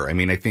the year. I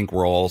mean, I think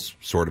we're all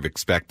sort of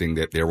expecting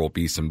that there will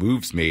be some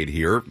moves made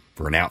here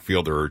for an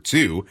outfielder or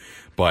two.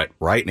 But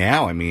right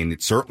now, I mean,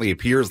 it certainly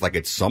appears like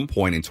at some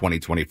point in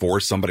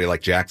 2024, somebody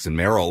like Jackson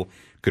Merrill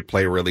could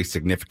play a really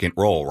significant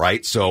role,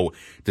 right? So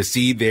to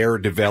see their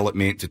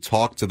development, to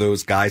talk to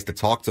those guys, to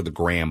talk to the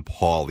Graham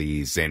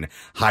Paulies and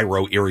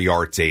Jairo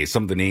Iriarte,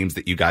 some of the names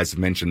that you guys have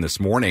mentioned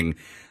this morning,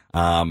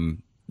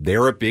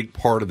 they're a big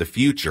part of the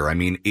future. I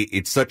mean,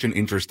 it's such an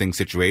interesting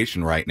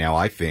situation right now,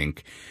 I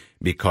think,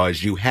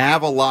 because you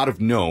have a lot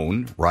of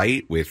known,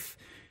 right, with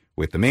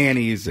the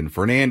Mannies and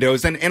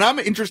Fernandos. And I'm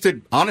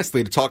interested,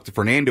 honestly, to talk to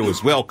Fernando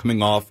as well,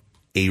 coming off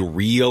a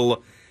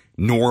real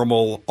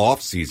normal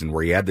offseason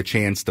where he had the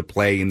chance to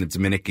play in the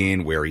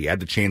Dominican, where he had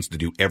the chance to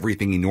do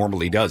everything he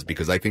normally does,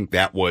 because I think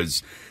that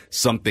was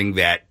something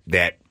that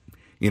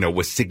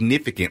was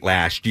significant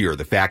last year.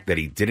 The fact that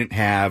he didn't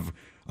have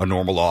a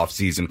normal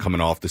offseason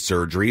coming off the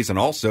surgeries, and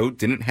also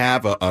didn't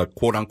have a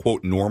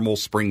quote-unquote normal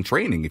spring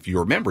training. If you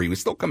remember, he was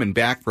still coming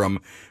back from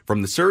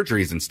the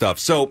surgeries and stuff.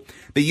 So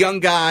the young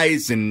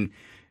guys and,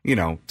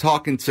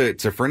 talking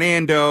to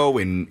Fernando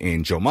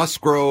and Joe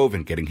Musgrove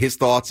and getting his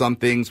thoughts on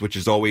things, which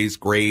is always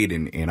great.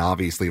 And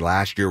obviously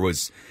last year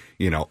was,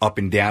 up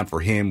and down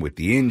for him with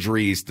the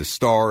injuries to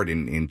start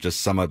and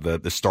just some of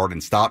the start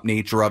and stop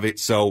nature of it.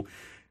 So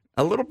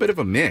a little bit of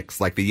a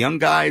mix, like the young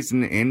guys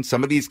and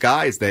some of these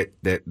guys that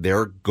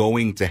they're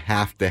going to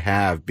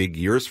have big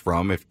years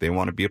from if they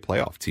want to be a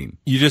playoff team.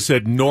 You just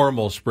said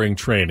normal spring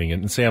training,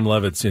 and Sam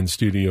Levitt's in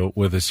studio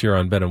with us here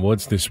on Ben and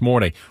Woods this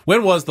morning.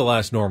 When was the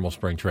last normal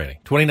spring training?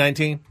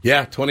 2019?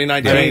 Yeah,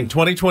 2019. I mean,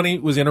 2020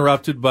 was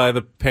interrupted by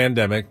the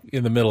pandemic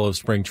in the middle of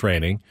spring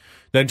training.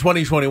 Then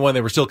 2021,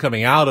 they were still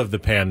coming out of the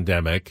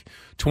pandemic.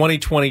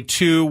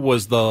 2022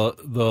 was the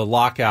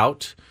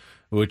lockout,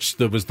 which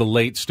was the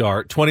late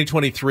start.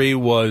 2023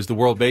 was the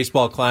World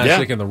Baseball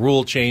Classic and the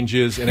rule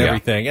changes and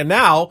everything. And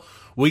now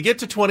we get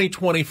to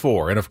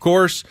 2024. And, of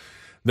course,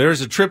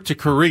 there's a trip to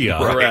Korea.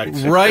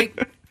 Right?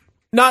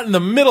 Not in the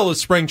middle of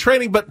spring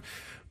training, but,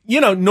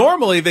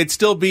 normally they'd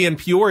still be in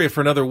Peoria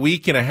for another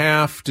week and a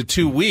half to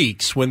 2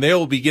 weeks when they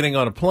will be getting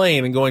on a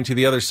plane and going to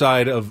the other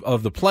side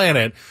of the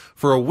planet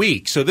for a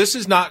week. So this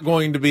is not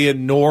going to be a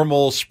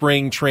normal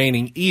spring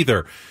training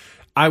either.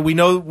 We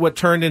know what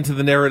turned into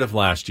the narrative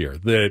last year,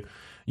 that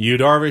Yu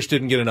Darvish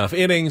didn't get enough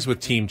innings with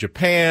Team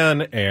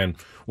Japan, and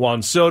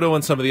Juan Soto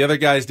and some of the other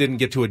guys didn't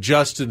get to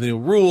adjust to the new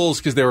rules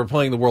because they were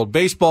playing the World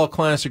Baseball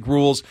Classic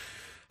rules.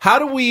 How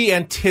do we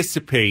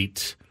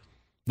anticipate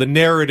the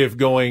narrative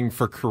going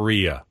for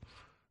Korea?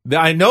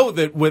 I know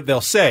that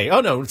they'll say,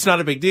 oh, no, it's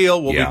not a big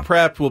deal. We'll be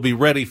prepped. We'll be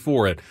ready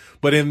for it.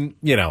 But in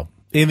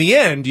the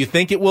end, do you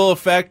think it will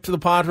affect the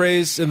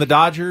Padres and the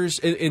Dodgers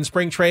in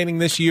spring training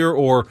this year,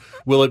 or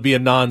will it be a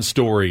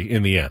non-story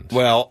in the end?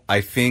 Well,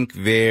 I think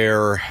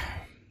there's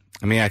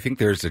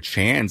a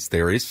chance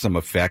there is some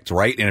effect,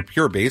 right? In a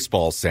pure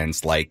baseball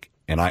sense,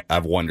 and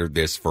I've wondered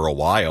this for a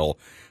while,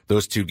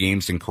 those 2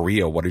 games in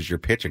Korea, what does your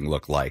pitching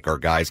look like? Are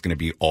guys going to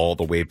be all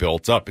the way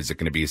built up? Is it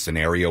going to be a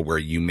scenario where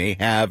you may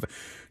have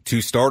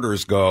 2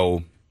 starters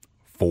go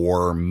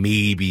 4,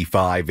 maybe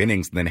 5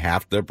 innings, and then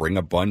have to bring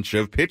a bunch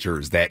of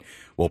pitchers that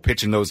will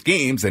pitch in those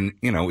games? And,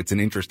 it's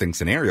an interesting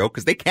scenario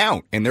because they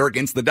count and they're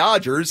against the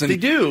Dodgers. And they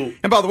do.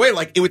 And by the way,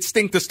 it would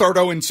stink to start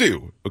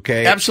 0-2.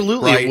 Okay.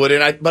 Absolutely. Right? It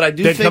would. But I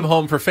do then think. Come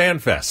home for Fan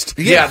Fest.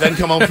 Yeah, then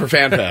come home for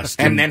Fan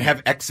Fest. And then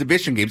have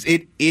exhibition games.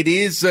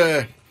 It's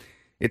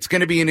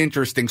going to be an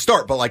interesting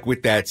start. But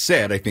with that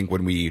said, I think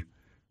when we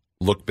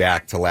look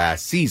back to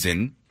last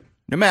season,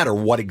 no matter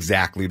what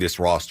exactly this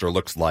roster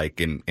looks like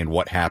and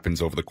what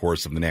happens over the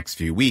course of the next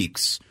few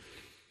weeks,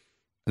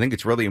 I think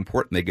it's really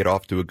important they get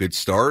off to a good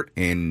start,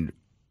 and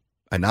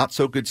a not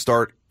so good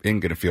start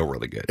isn't going to feel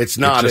really good. It's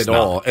not at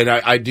all. And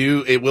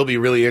it will be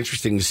really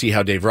interesting to see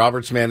how Dave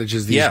Roberts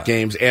manages these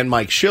games and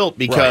Mike Schilt,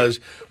 because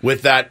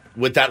with that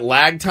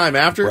lag time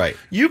after,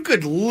 you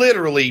could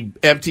literally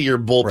empty your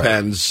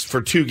bullpens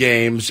for 2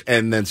 games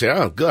and then say,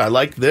 oh, good, I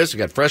like this. I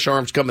got fresh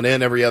arms coming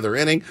in every other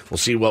inning. We'll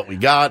see what we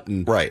got,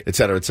 and et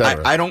cetera, et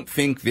cetera. I don't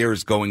think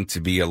there's going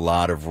to be a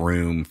lot of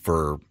room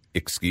for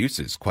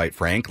excuses, quite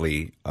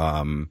frankly,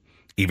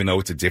 even though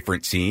it's a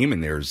different team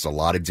and there's a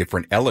lot of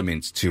different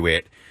elements to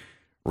it.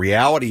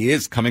 Reality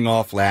is, coming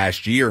off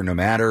last year, no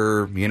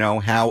matter,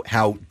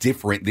 how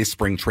different this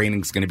spring training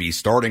is going to be,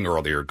 starting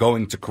earlier,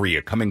 going to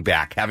Korea, coming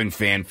back, having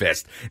Fan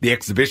Fest, the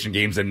exhibition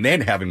games, and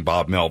then having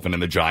Bob Melvin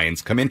and the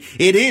Giants come in.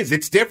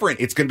 It's different.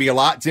 It's going to be a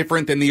lot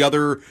different than the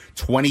other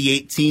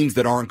 28 teams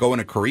that aren't going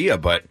to Korea.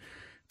 But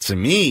to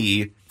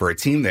me, for a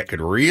team that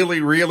could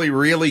really, really,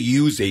 really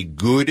use a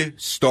good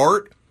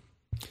start,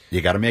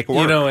 you got to make it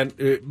work.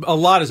 And a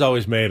lot is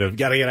always made of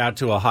got to get out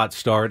to a hot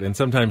start, and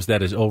sometimes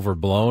that is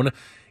overblown.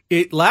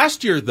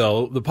 Last year,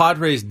 though, the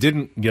Padres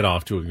didn't get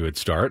off to a good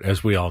start,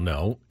 as we all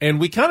know, and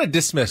we kind of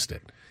dismissed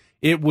it.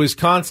 It was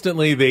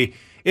constantly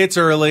it's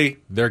early,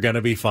 they're going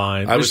to be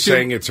fine. I was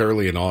saying it's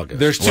early in August.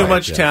 There's too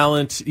much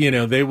talent.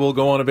 They will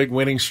go on a big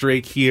winning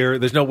streak here.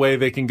 There's no way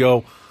they can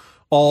go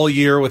all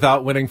year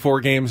without winning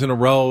 4 games in a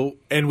row,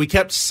 and we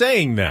kept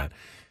saying that.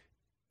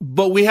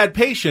 But we had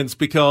patience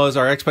because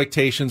our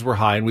expectations were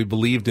high and we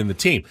believed in the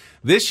team.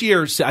 This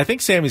year, I think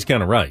Sammy's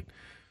kind of right.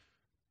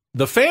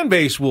 The fan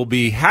base will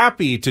be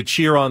happy to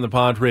cheer on the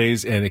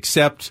Padres and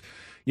accept,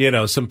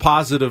 some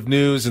positive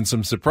news and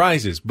some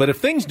surprises. But if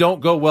things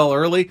don't go well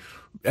early,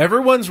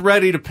 everyone's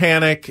ready to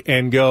panic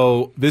and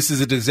go, this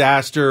is a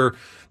disaster.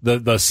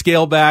 The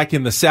scale back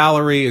in the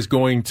salary is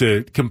going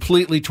to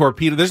completely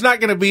torpedo. There's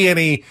not going to be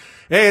any,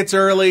 hey, it's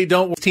early,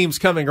 teams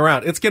coming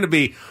around. It's going to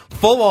be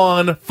full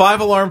on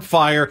 5-alarm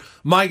fire.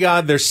 My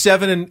God, they're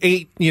 7-8,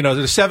 they're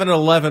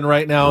 7-11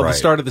 right now at the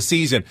start of the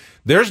season.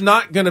 There's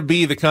not going to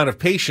be the kind of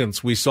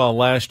patience we saw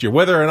last year.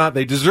 Whether or not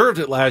they deserved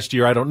it last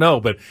year, I don't know,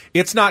 but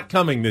it's not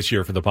coming this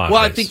year for the Padres.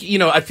 Well,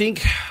 I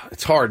think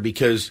it's hard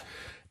because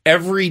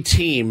every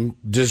team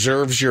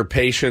deserves your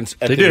patience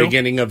at the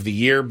beginning of the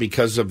year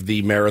because of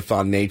the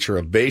marathon nature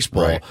of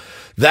baseball. Right.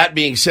 That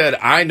being said,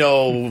 I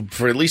know,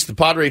 for at least the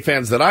Padre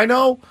fans that I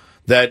know,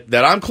 that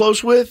I'm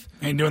close with,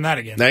 ain't doing that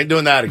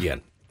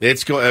again.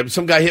 It's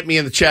some guy hit me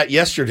in the chat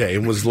yesterday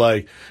and was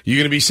like, "You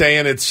going to be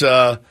saying it's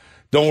don't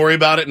worry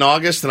about it in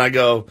August?" And I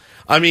go,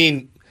 I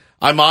mean,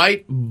 I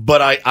might,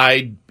 but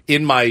I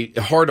in my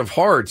heart of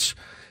hearts,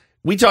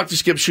 we talked to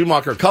Skip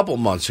Schumacher a couple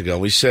months ago.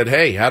 We said,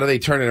 "Hey, how do they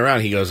turn it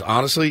around?" He goes,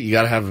 "Honestly, you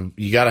got to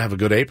have a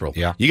good April.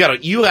 Yeah,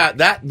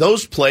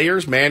 those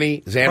players,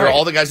 Manny, Xander,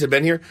 all the guys that have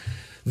been here."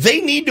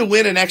 They need to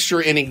win an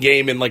extra inning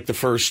game in like the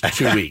first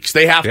 2 weeks.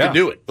 They have to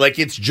do it. Like,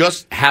 it's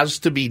just has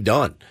to be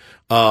done.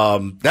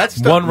 That's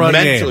one run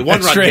game.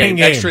 Extra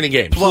inning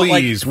game.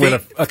 Please win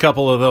a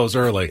couple of those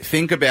early.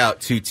 Think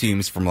about 2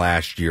 teams from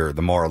last year.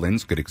 The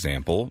Marlins, good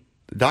example.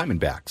 The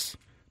Diamondbacks.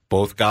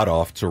 Both got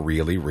off to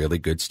really, really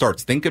good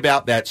starts. Think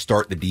about that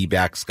start the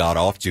D-backs got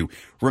off to.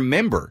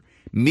 Remember,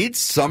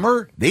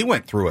 midsummer, they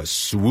went through a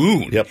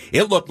swoon. Yep.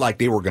 It looked like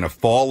they were going to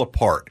fall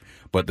apart.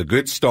 But the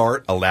good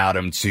start allowed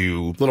them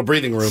to little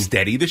breathing room,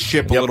 steady the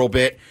ship a little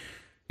bit.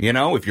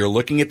 If you're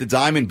looking at the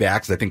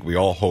Diamondbacks, I think we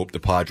all hope the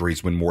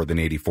Padres win more than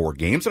 84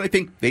 games, and I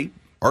think they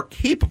are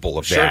capable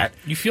of that.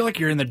 You feel like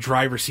you're in the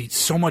driver's seat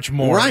so much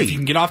more. Right. If you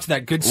can get off to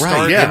that good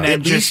start and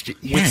then just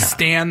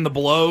withstand the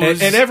blows.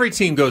 And every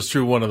team goes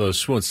through one of those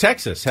swoons.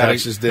 Texas did. I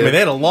mean, they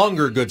had a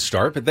longer good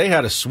start, but they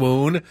had a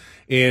swoon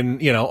in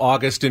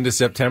August into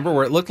September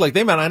where it looked like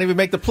they might not even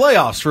make the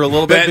playoffs for a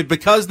little bit, but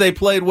because they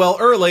played well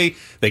early,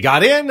 they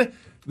got in.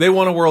 They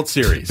won a World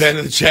Series. Ben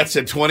and the Jets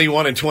at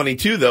 21 and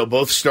 22, though,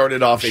 both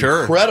started off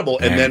incredible,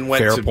 and then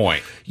went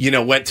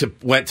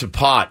to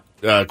pot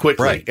quickly.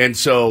 Right. And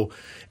so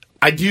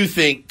I do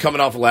think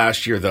coming off of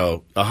last year,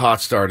 though, a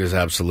hot start is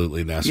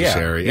absolutely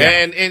necessary. Yeah.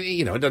 And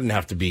it doesn't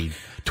have to be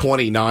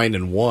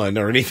 29-1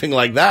 or anything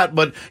like that,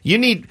 but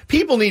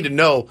people need to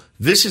know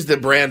this is the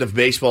brand of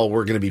baseball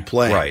we're going to be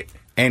playing. Right.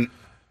 And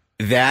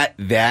that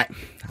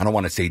I don't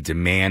want to say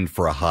demand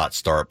for a hot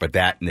start, but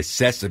that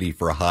necessity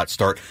for a hot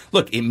start.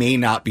 Look, it may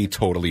not be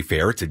totally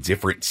fair. It's a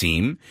different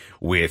team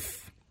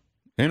with,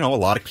 a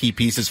lot of key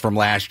pieces from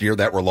last year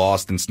that were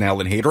lost in Snell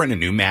and Hader and a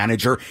new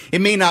manager.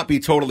 It may not be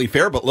totally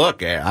fair, but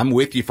look, I'm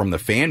with you from the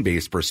fan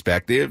base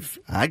perspective.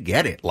 I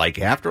get it. Like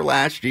after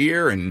last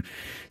year and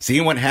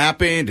seeing what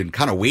happened and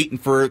kind of waiting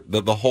for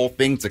the whole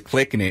thing to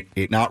click and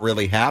it not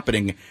really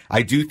happening,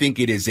 I do think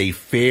it is a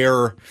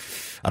fair,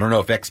 I don't know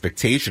if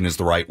expectation is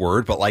the right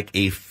word, but like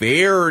a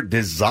fair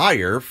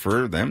desire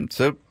for them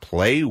to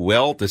play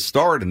well to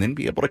start and then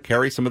be able to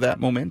carry some of that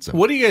momentum.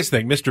 What do you guys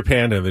think? Mr.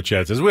 Panda in the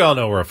chat says, we all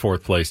know we're a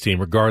 4th place team,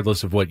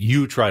 regardless of what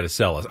you try to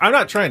sell us. I'm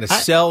not trying to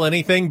sell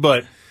anything,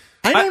 but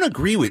I don't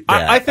agree with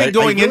that. I think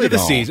going really into the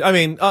don't. season, I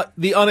mean,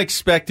 the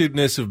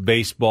unexpectedness of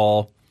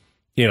baseball,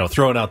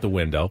 thrown out the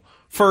window.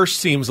 First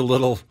seems a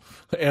little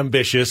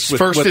ambitious.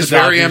 First what is the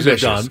very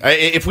Dodgers have ambitious. done.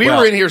 If we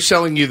were in here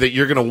selling you that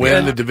you're going to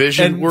win the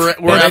division, we're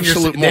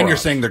absolute Then you're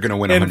saying they're going to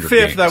win 100 And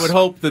fifth, games. I would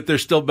hope that they're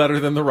still better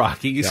than the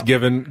Rockies,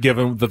 given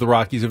that the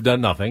Rockies have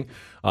done nothing,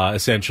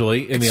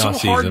 essentially, in the offseason.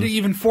 It's so hard to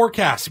even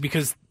forecast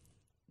because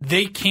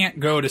they can't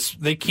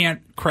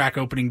crack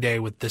opening day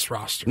with this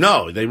roster.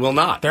 No, they will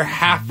not. There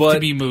have to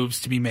be moves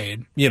to be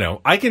made.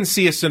 I can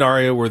see a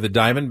scenario where the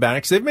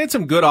Diamondbacks, they've made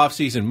some good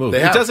offseason moves.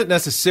 It doesn't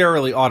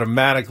necessarily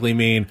automatically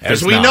mean,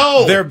 as we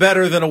know, they're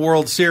better than a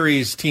World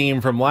Series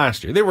team from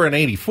last year. They were an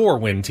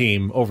 84-win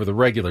team over the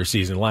regular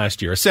season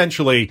last year.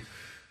 Essentially,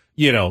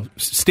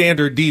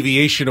 standard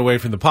deviation away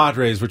from the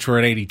Padres, which were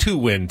an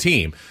 82-win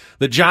team.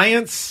 The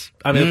Giants,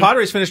 the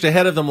Padres finished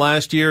ahead of them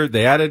last year.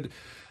 They added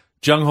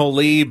Jung-Ho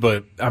Lee,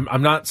 but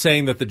I'm not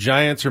saying that the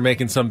Giants are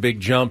making some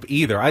big jump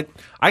either.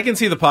 I can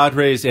see the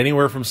Padres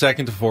anywhere from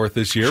second to fourth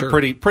this year,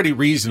 pretty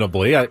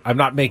reasonably. I'm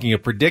not making a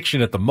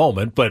prediction at the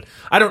moment, but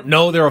I don't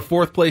know they're a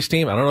fourth place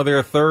team. I don't know they're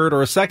a third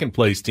or a second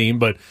place team,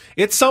 but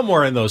it's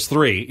somewhere in those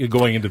three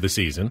going into the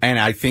season. And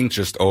I think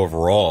just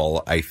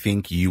overall, I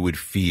think you would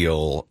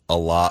feel a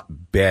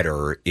lot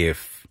better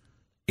if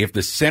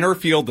the center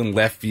field and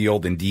left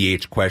field and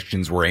DH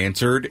questions were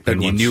answered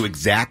and you knew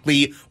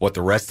exactly what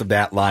the rest of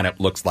that lineup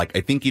looks like.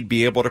 I think you'd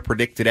be able to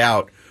predict it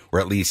out,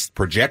 or at least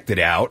project it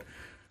out,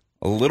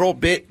 a little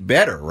bit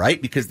better, right?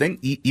 Because then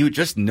you would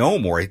just know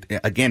more.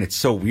 Again, it's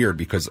so weird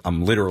because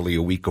I'm literally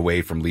a week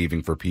away from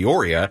leaving for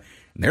Peoria,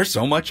 and there's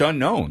so much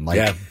unknown.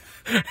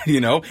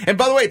 And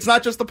by the way, it's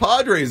not just the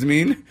Padres. I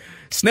mean,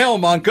 Snell,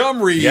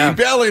 Montgomery,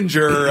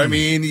 Bellinger. I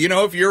mean,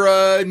 if you're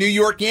a New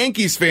York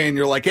Yankees fan,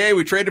 you're like, hey,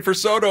 we traded for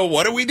Soto.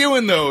 What are we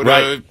doing, though,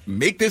 to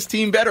make this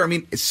team better? I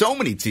mean, so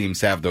many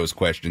teams have those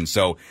questions.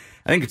 So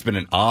I think it's been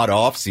an odd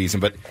offseason.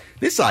 But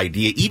this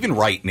idea, even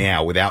right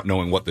now, without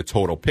knowing what the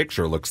total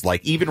picture looks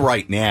like, even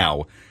right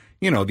now,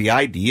 the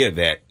idea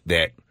that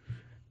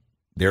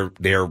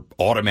they're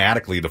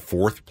automatically the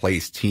fourth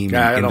place team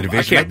in the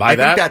division. I can't buy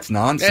that. I think that's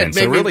nonsense.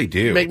 I really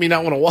do. Make me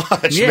not want to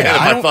watch. Yeah,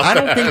 man, I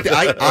don't think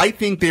that. I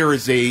think there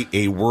is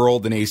a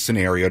world and a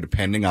scenario,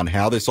 depending on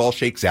how this all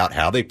shakes out,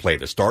 how they play,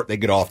 the start they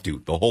get off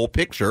to, the whole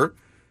picture.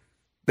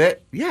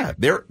 That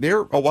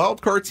they're a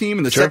wild card team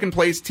and the second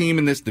place team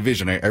in this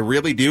division. I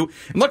really do.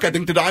 And look, I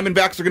think the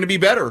Diamondbacks are going to be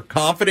better,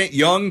 confident,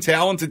 young,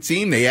 talented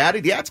team they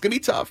added. Yeah, it's going to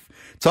be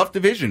tough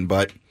division,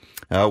 but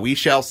we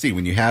shall see.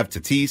 When you have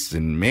Tatis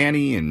and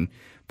Manny and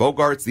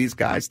Bogarts, these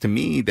guys, to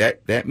me,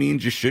 that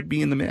means you should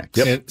be in the mix.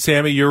 Yep. And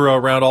Sammy, you're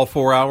around all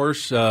 4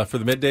 hours for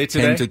the midday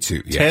today? 10 to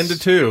 2, yes. 10 to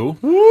 2.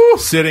 Woo!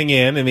 Sitting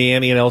in the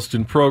Annie and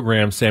Elston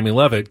program. Sammy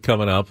Levitt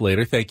coming up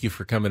later. Thank you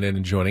for coming in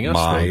and joining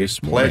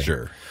us. My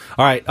pleasure.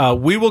 All right,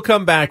 we will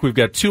come back. We've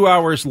got 2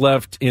 hours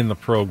left in the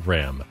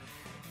program.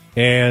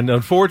 And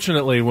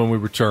unfortunately, when we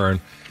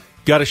return,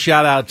 got a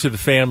shout out to the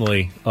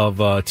family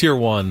of Tier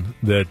 1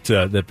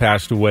 that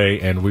passed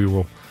away, and we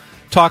will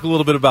talk a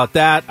little bit about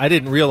that. I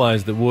didn't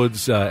realize that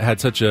Woods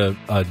had such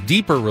a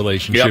deeper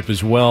relationship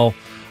as well.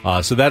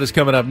 So that is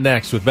coming up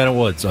next with Ben and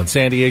Woods on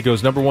San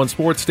Diego's #1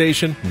 sports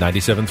station,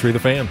 97.3 The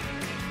Fan.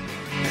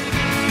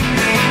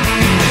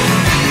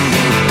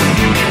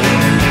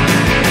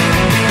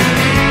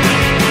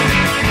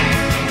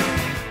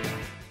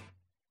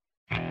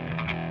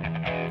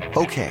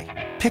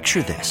 Okay,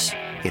 picture this.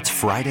 It's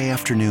Friday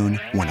afternoon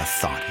when a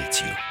thought hits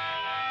you.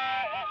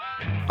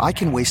 I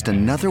can waste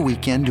another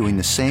weekend doing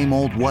the same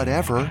old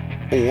whatever,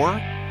 or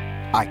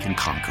I can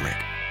conquer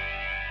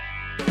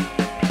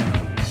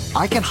it.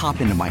 I can hop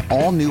into my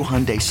all-new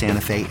Hyundai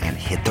Santa Fe and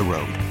hit the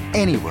road.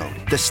 Any road.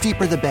 The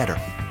steeper, the better.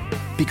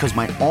 Because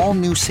my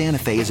all-new Santa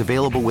Fe is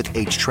available with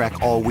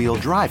H-Track all-wheel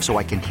drive, so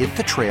I can hit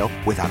the trail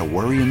without a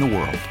worry in the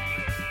world.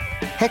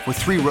 Heck, with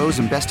 3 rows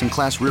and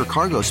best-in-class rear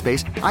cargo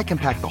space, I can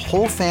pack the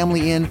whole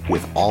family in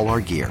with all our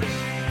gear.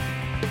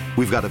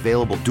 We've got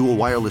available dual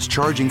wireless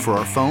charging for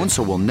our phones,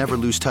 so we'll never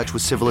lose touch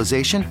with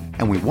civilization,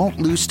 and we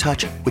won't lose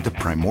touch with the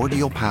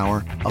primordial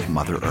power of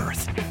Mother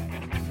Earth.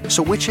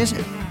 So which is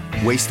it?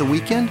 Waste the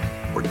weekend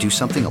or do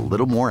something a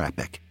little more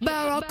epic?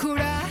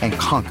 And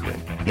conquer it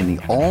in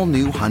the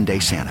all-new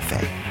Hyundai Santa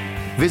Fe.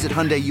 Visit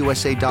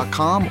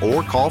HyundaiUSA.com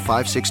or call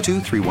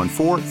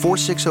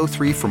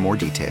 562-314-4603 for more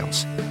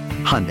details.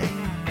 Hyundai,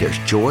 there's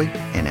joy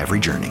in every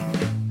journey.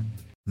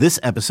 This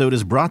episode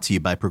is brought to you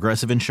by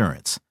Progressive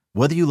Insurance.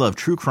 Whether you love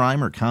true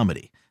crime or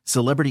comedy,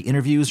 celebrity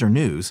interviews or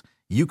news,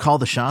 you call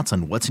the shots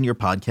on what's in your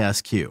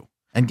podcast queue.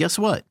 And guess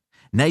what?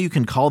 Now you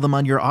can call them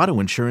on your auto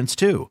insurance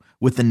too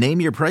with the Name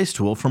Your Price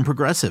tool from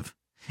Progressive.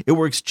 It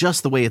works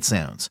just the way it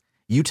sounds.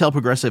 You tell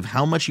Progressive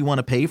how much you want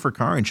to pay for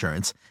car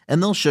insurance,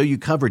 and they'll show you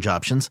coverage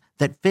options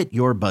that fit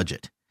your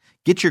budget.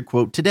 Get your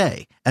quote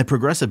today at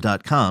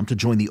Progressive.com to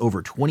join the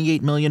over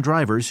 28 million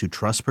drivers who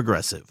trust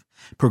Progressive.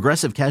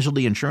 Progressive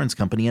Casualty Insurance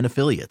Company and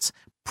Affiliates.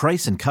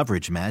 Price and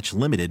coverage match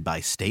limited by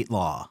state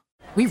law.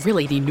 We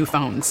really need new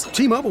phones.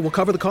 T-Mobile will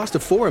cover the cost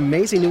of 4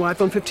 amazing new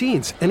iPhone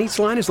 15s, and each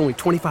line is only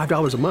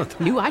 $25 a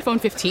month. New iPhone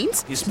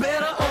 15s? It's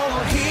better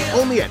over here.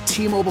 Only at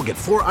T-Mobile, get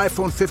 4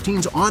 iPhone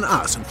 15s on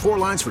us and 4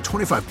 lines for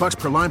 $25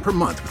 per line per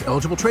month with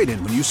eligible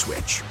trade-in when you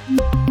switch.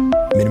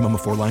 Minimum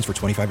of 4 lines for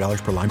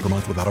 $25 per line per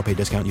month with autopay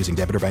discount using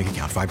debit or bank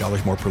account.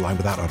 $5 more per line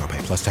without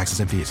autopay, plus taxes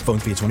and fees. Phone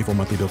fee at 24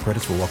 monthly bill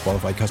credits for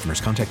well-qualified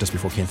customers. Contact us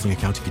before canceling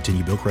account to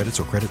continue bill credits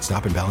or credit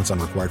stop and balance on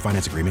required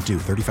finance agreement due.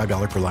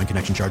 $35 per line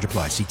connection charge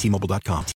applies. See T-Mobile.com.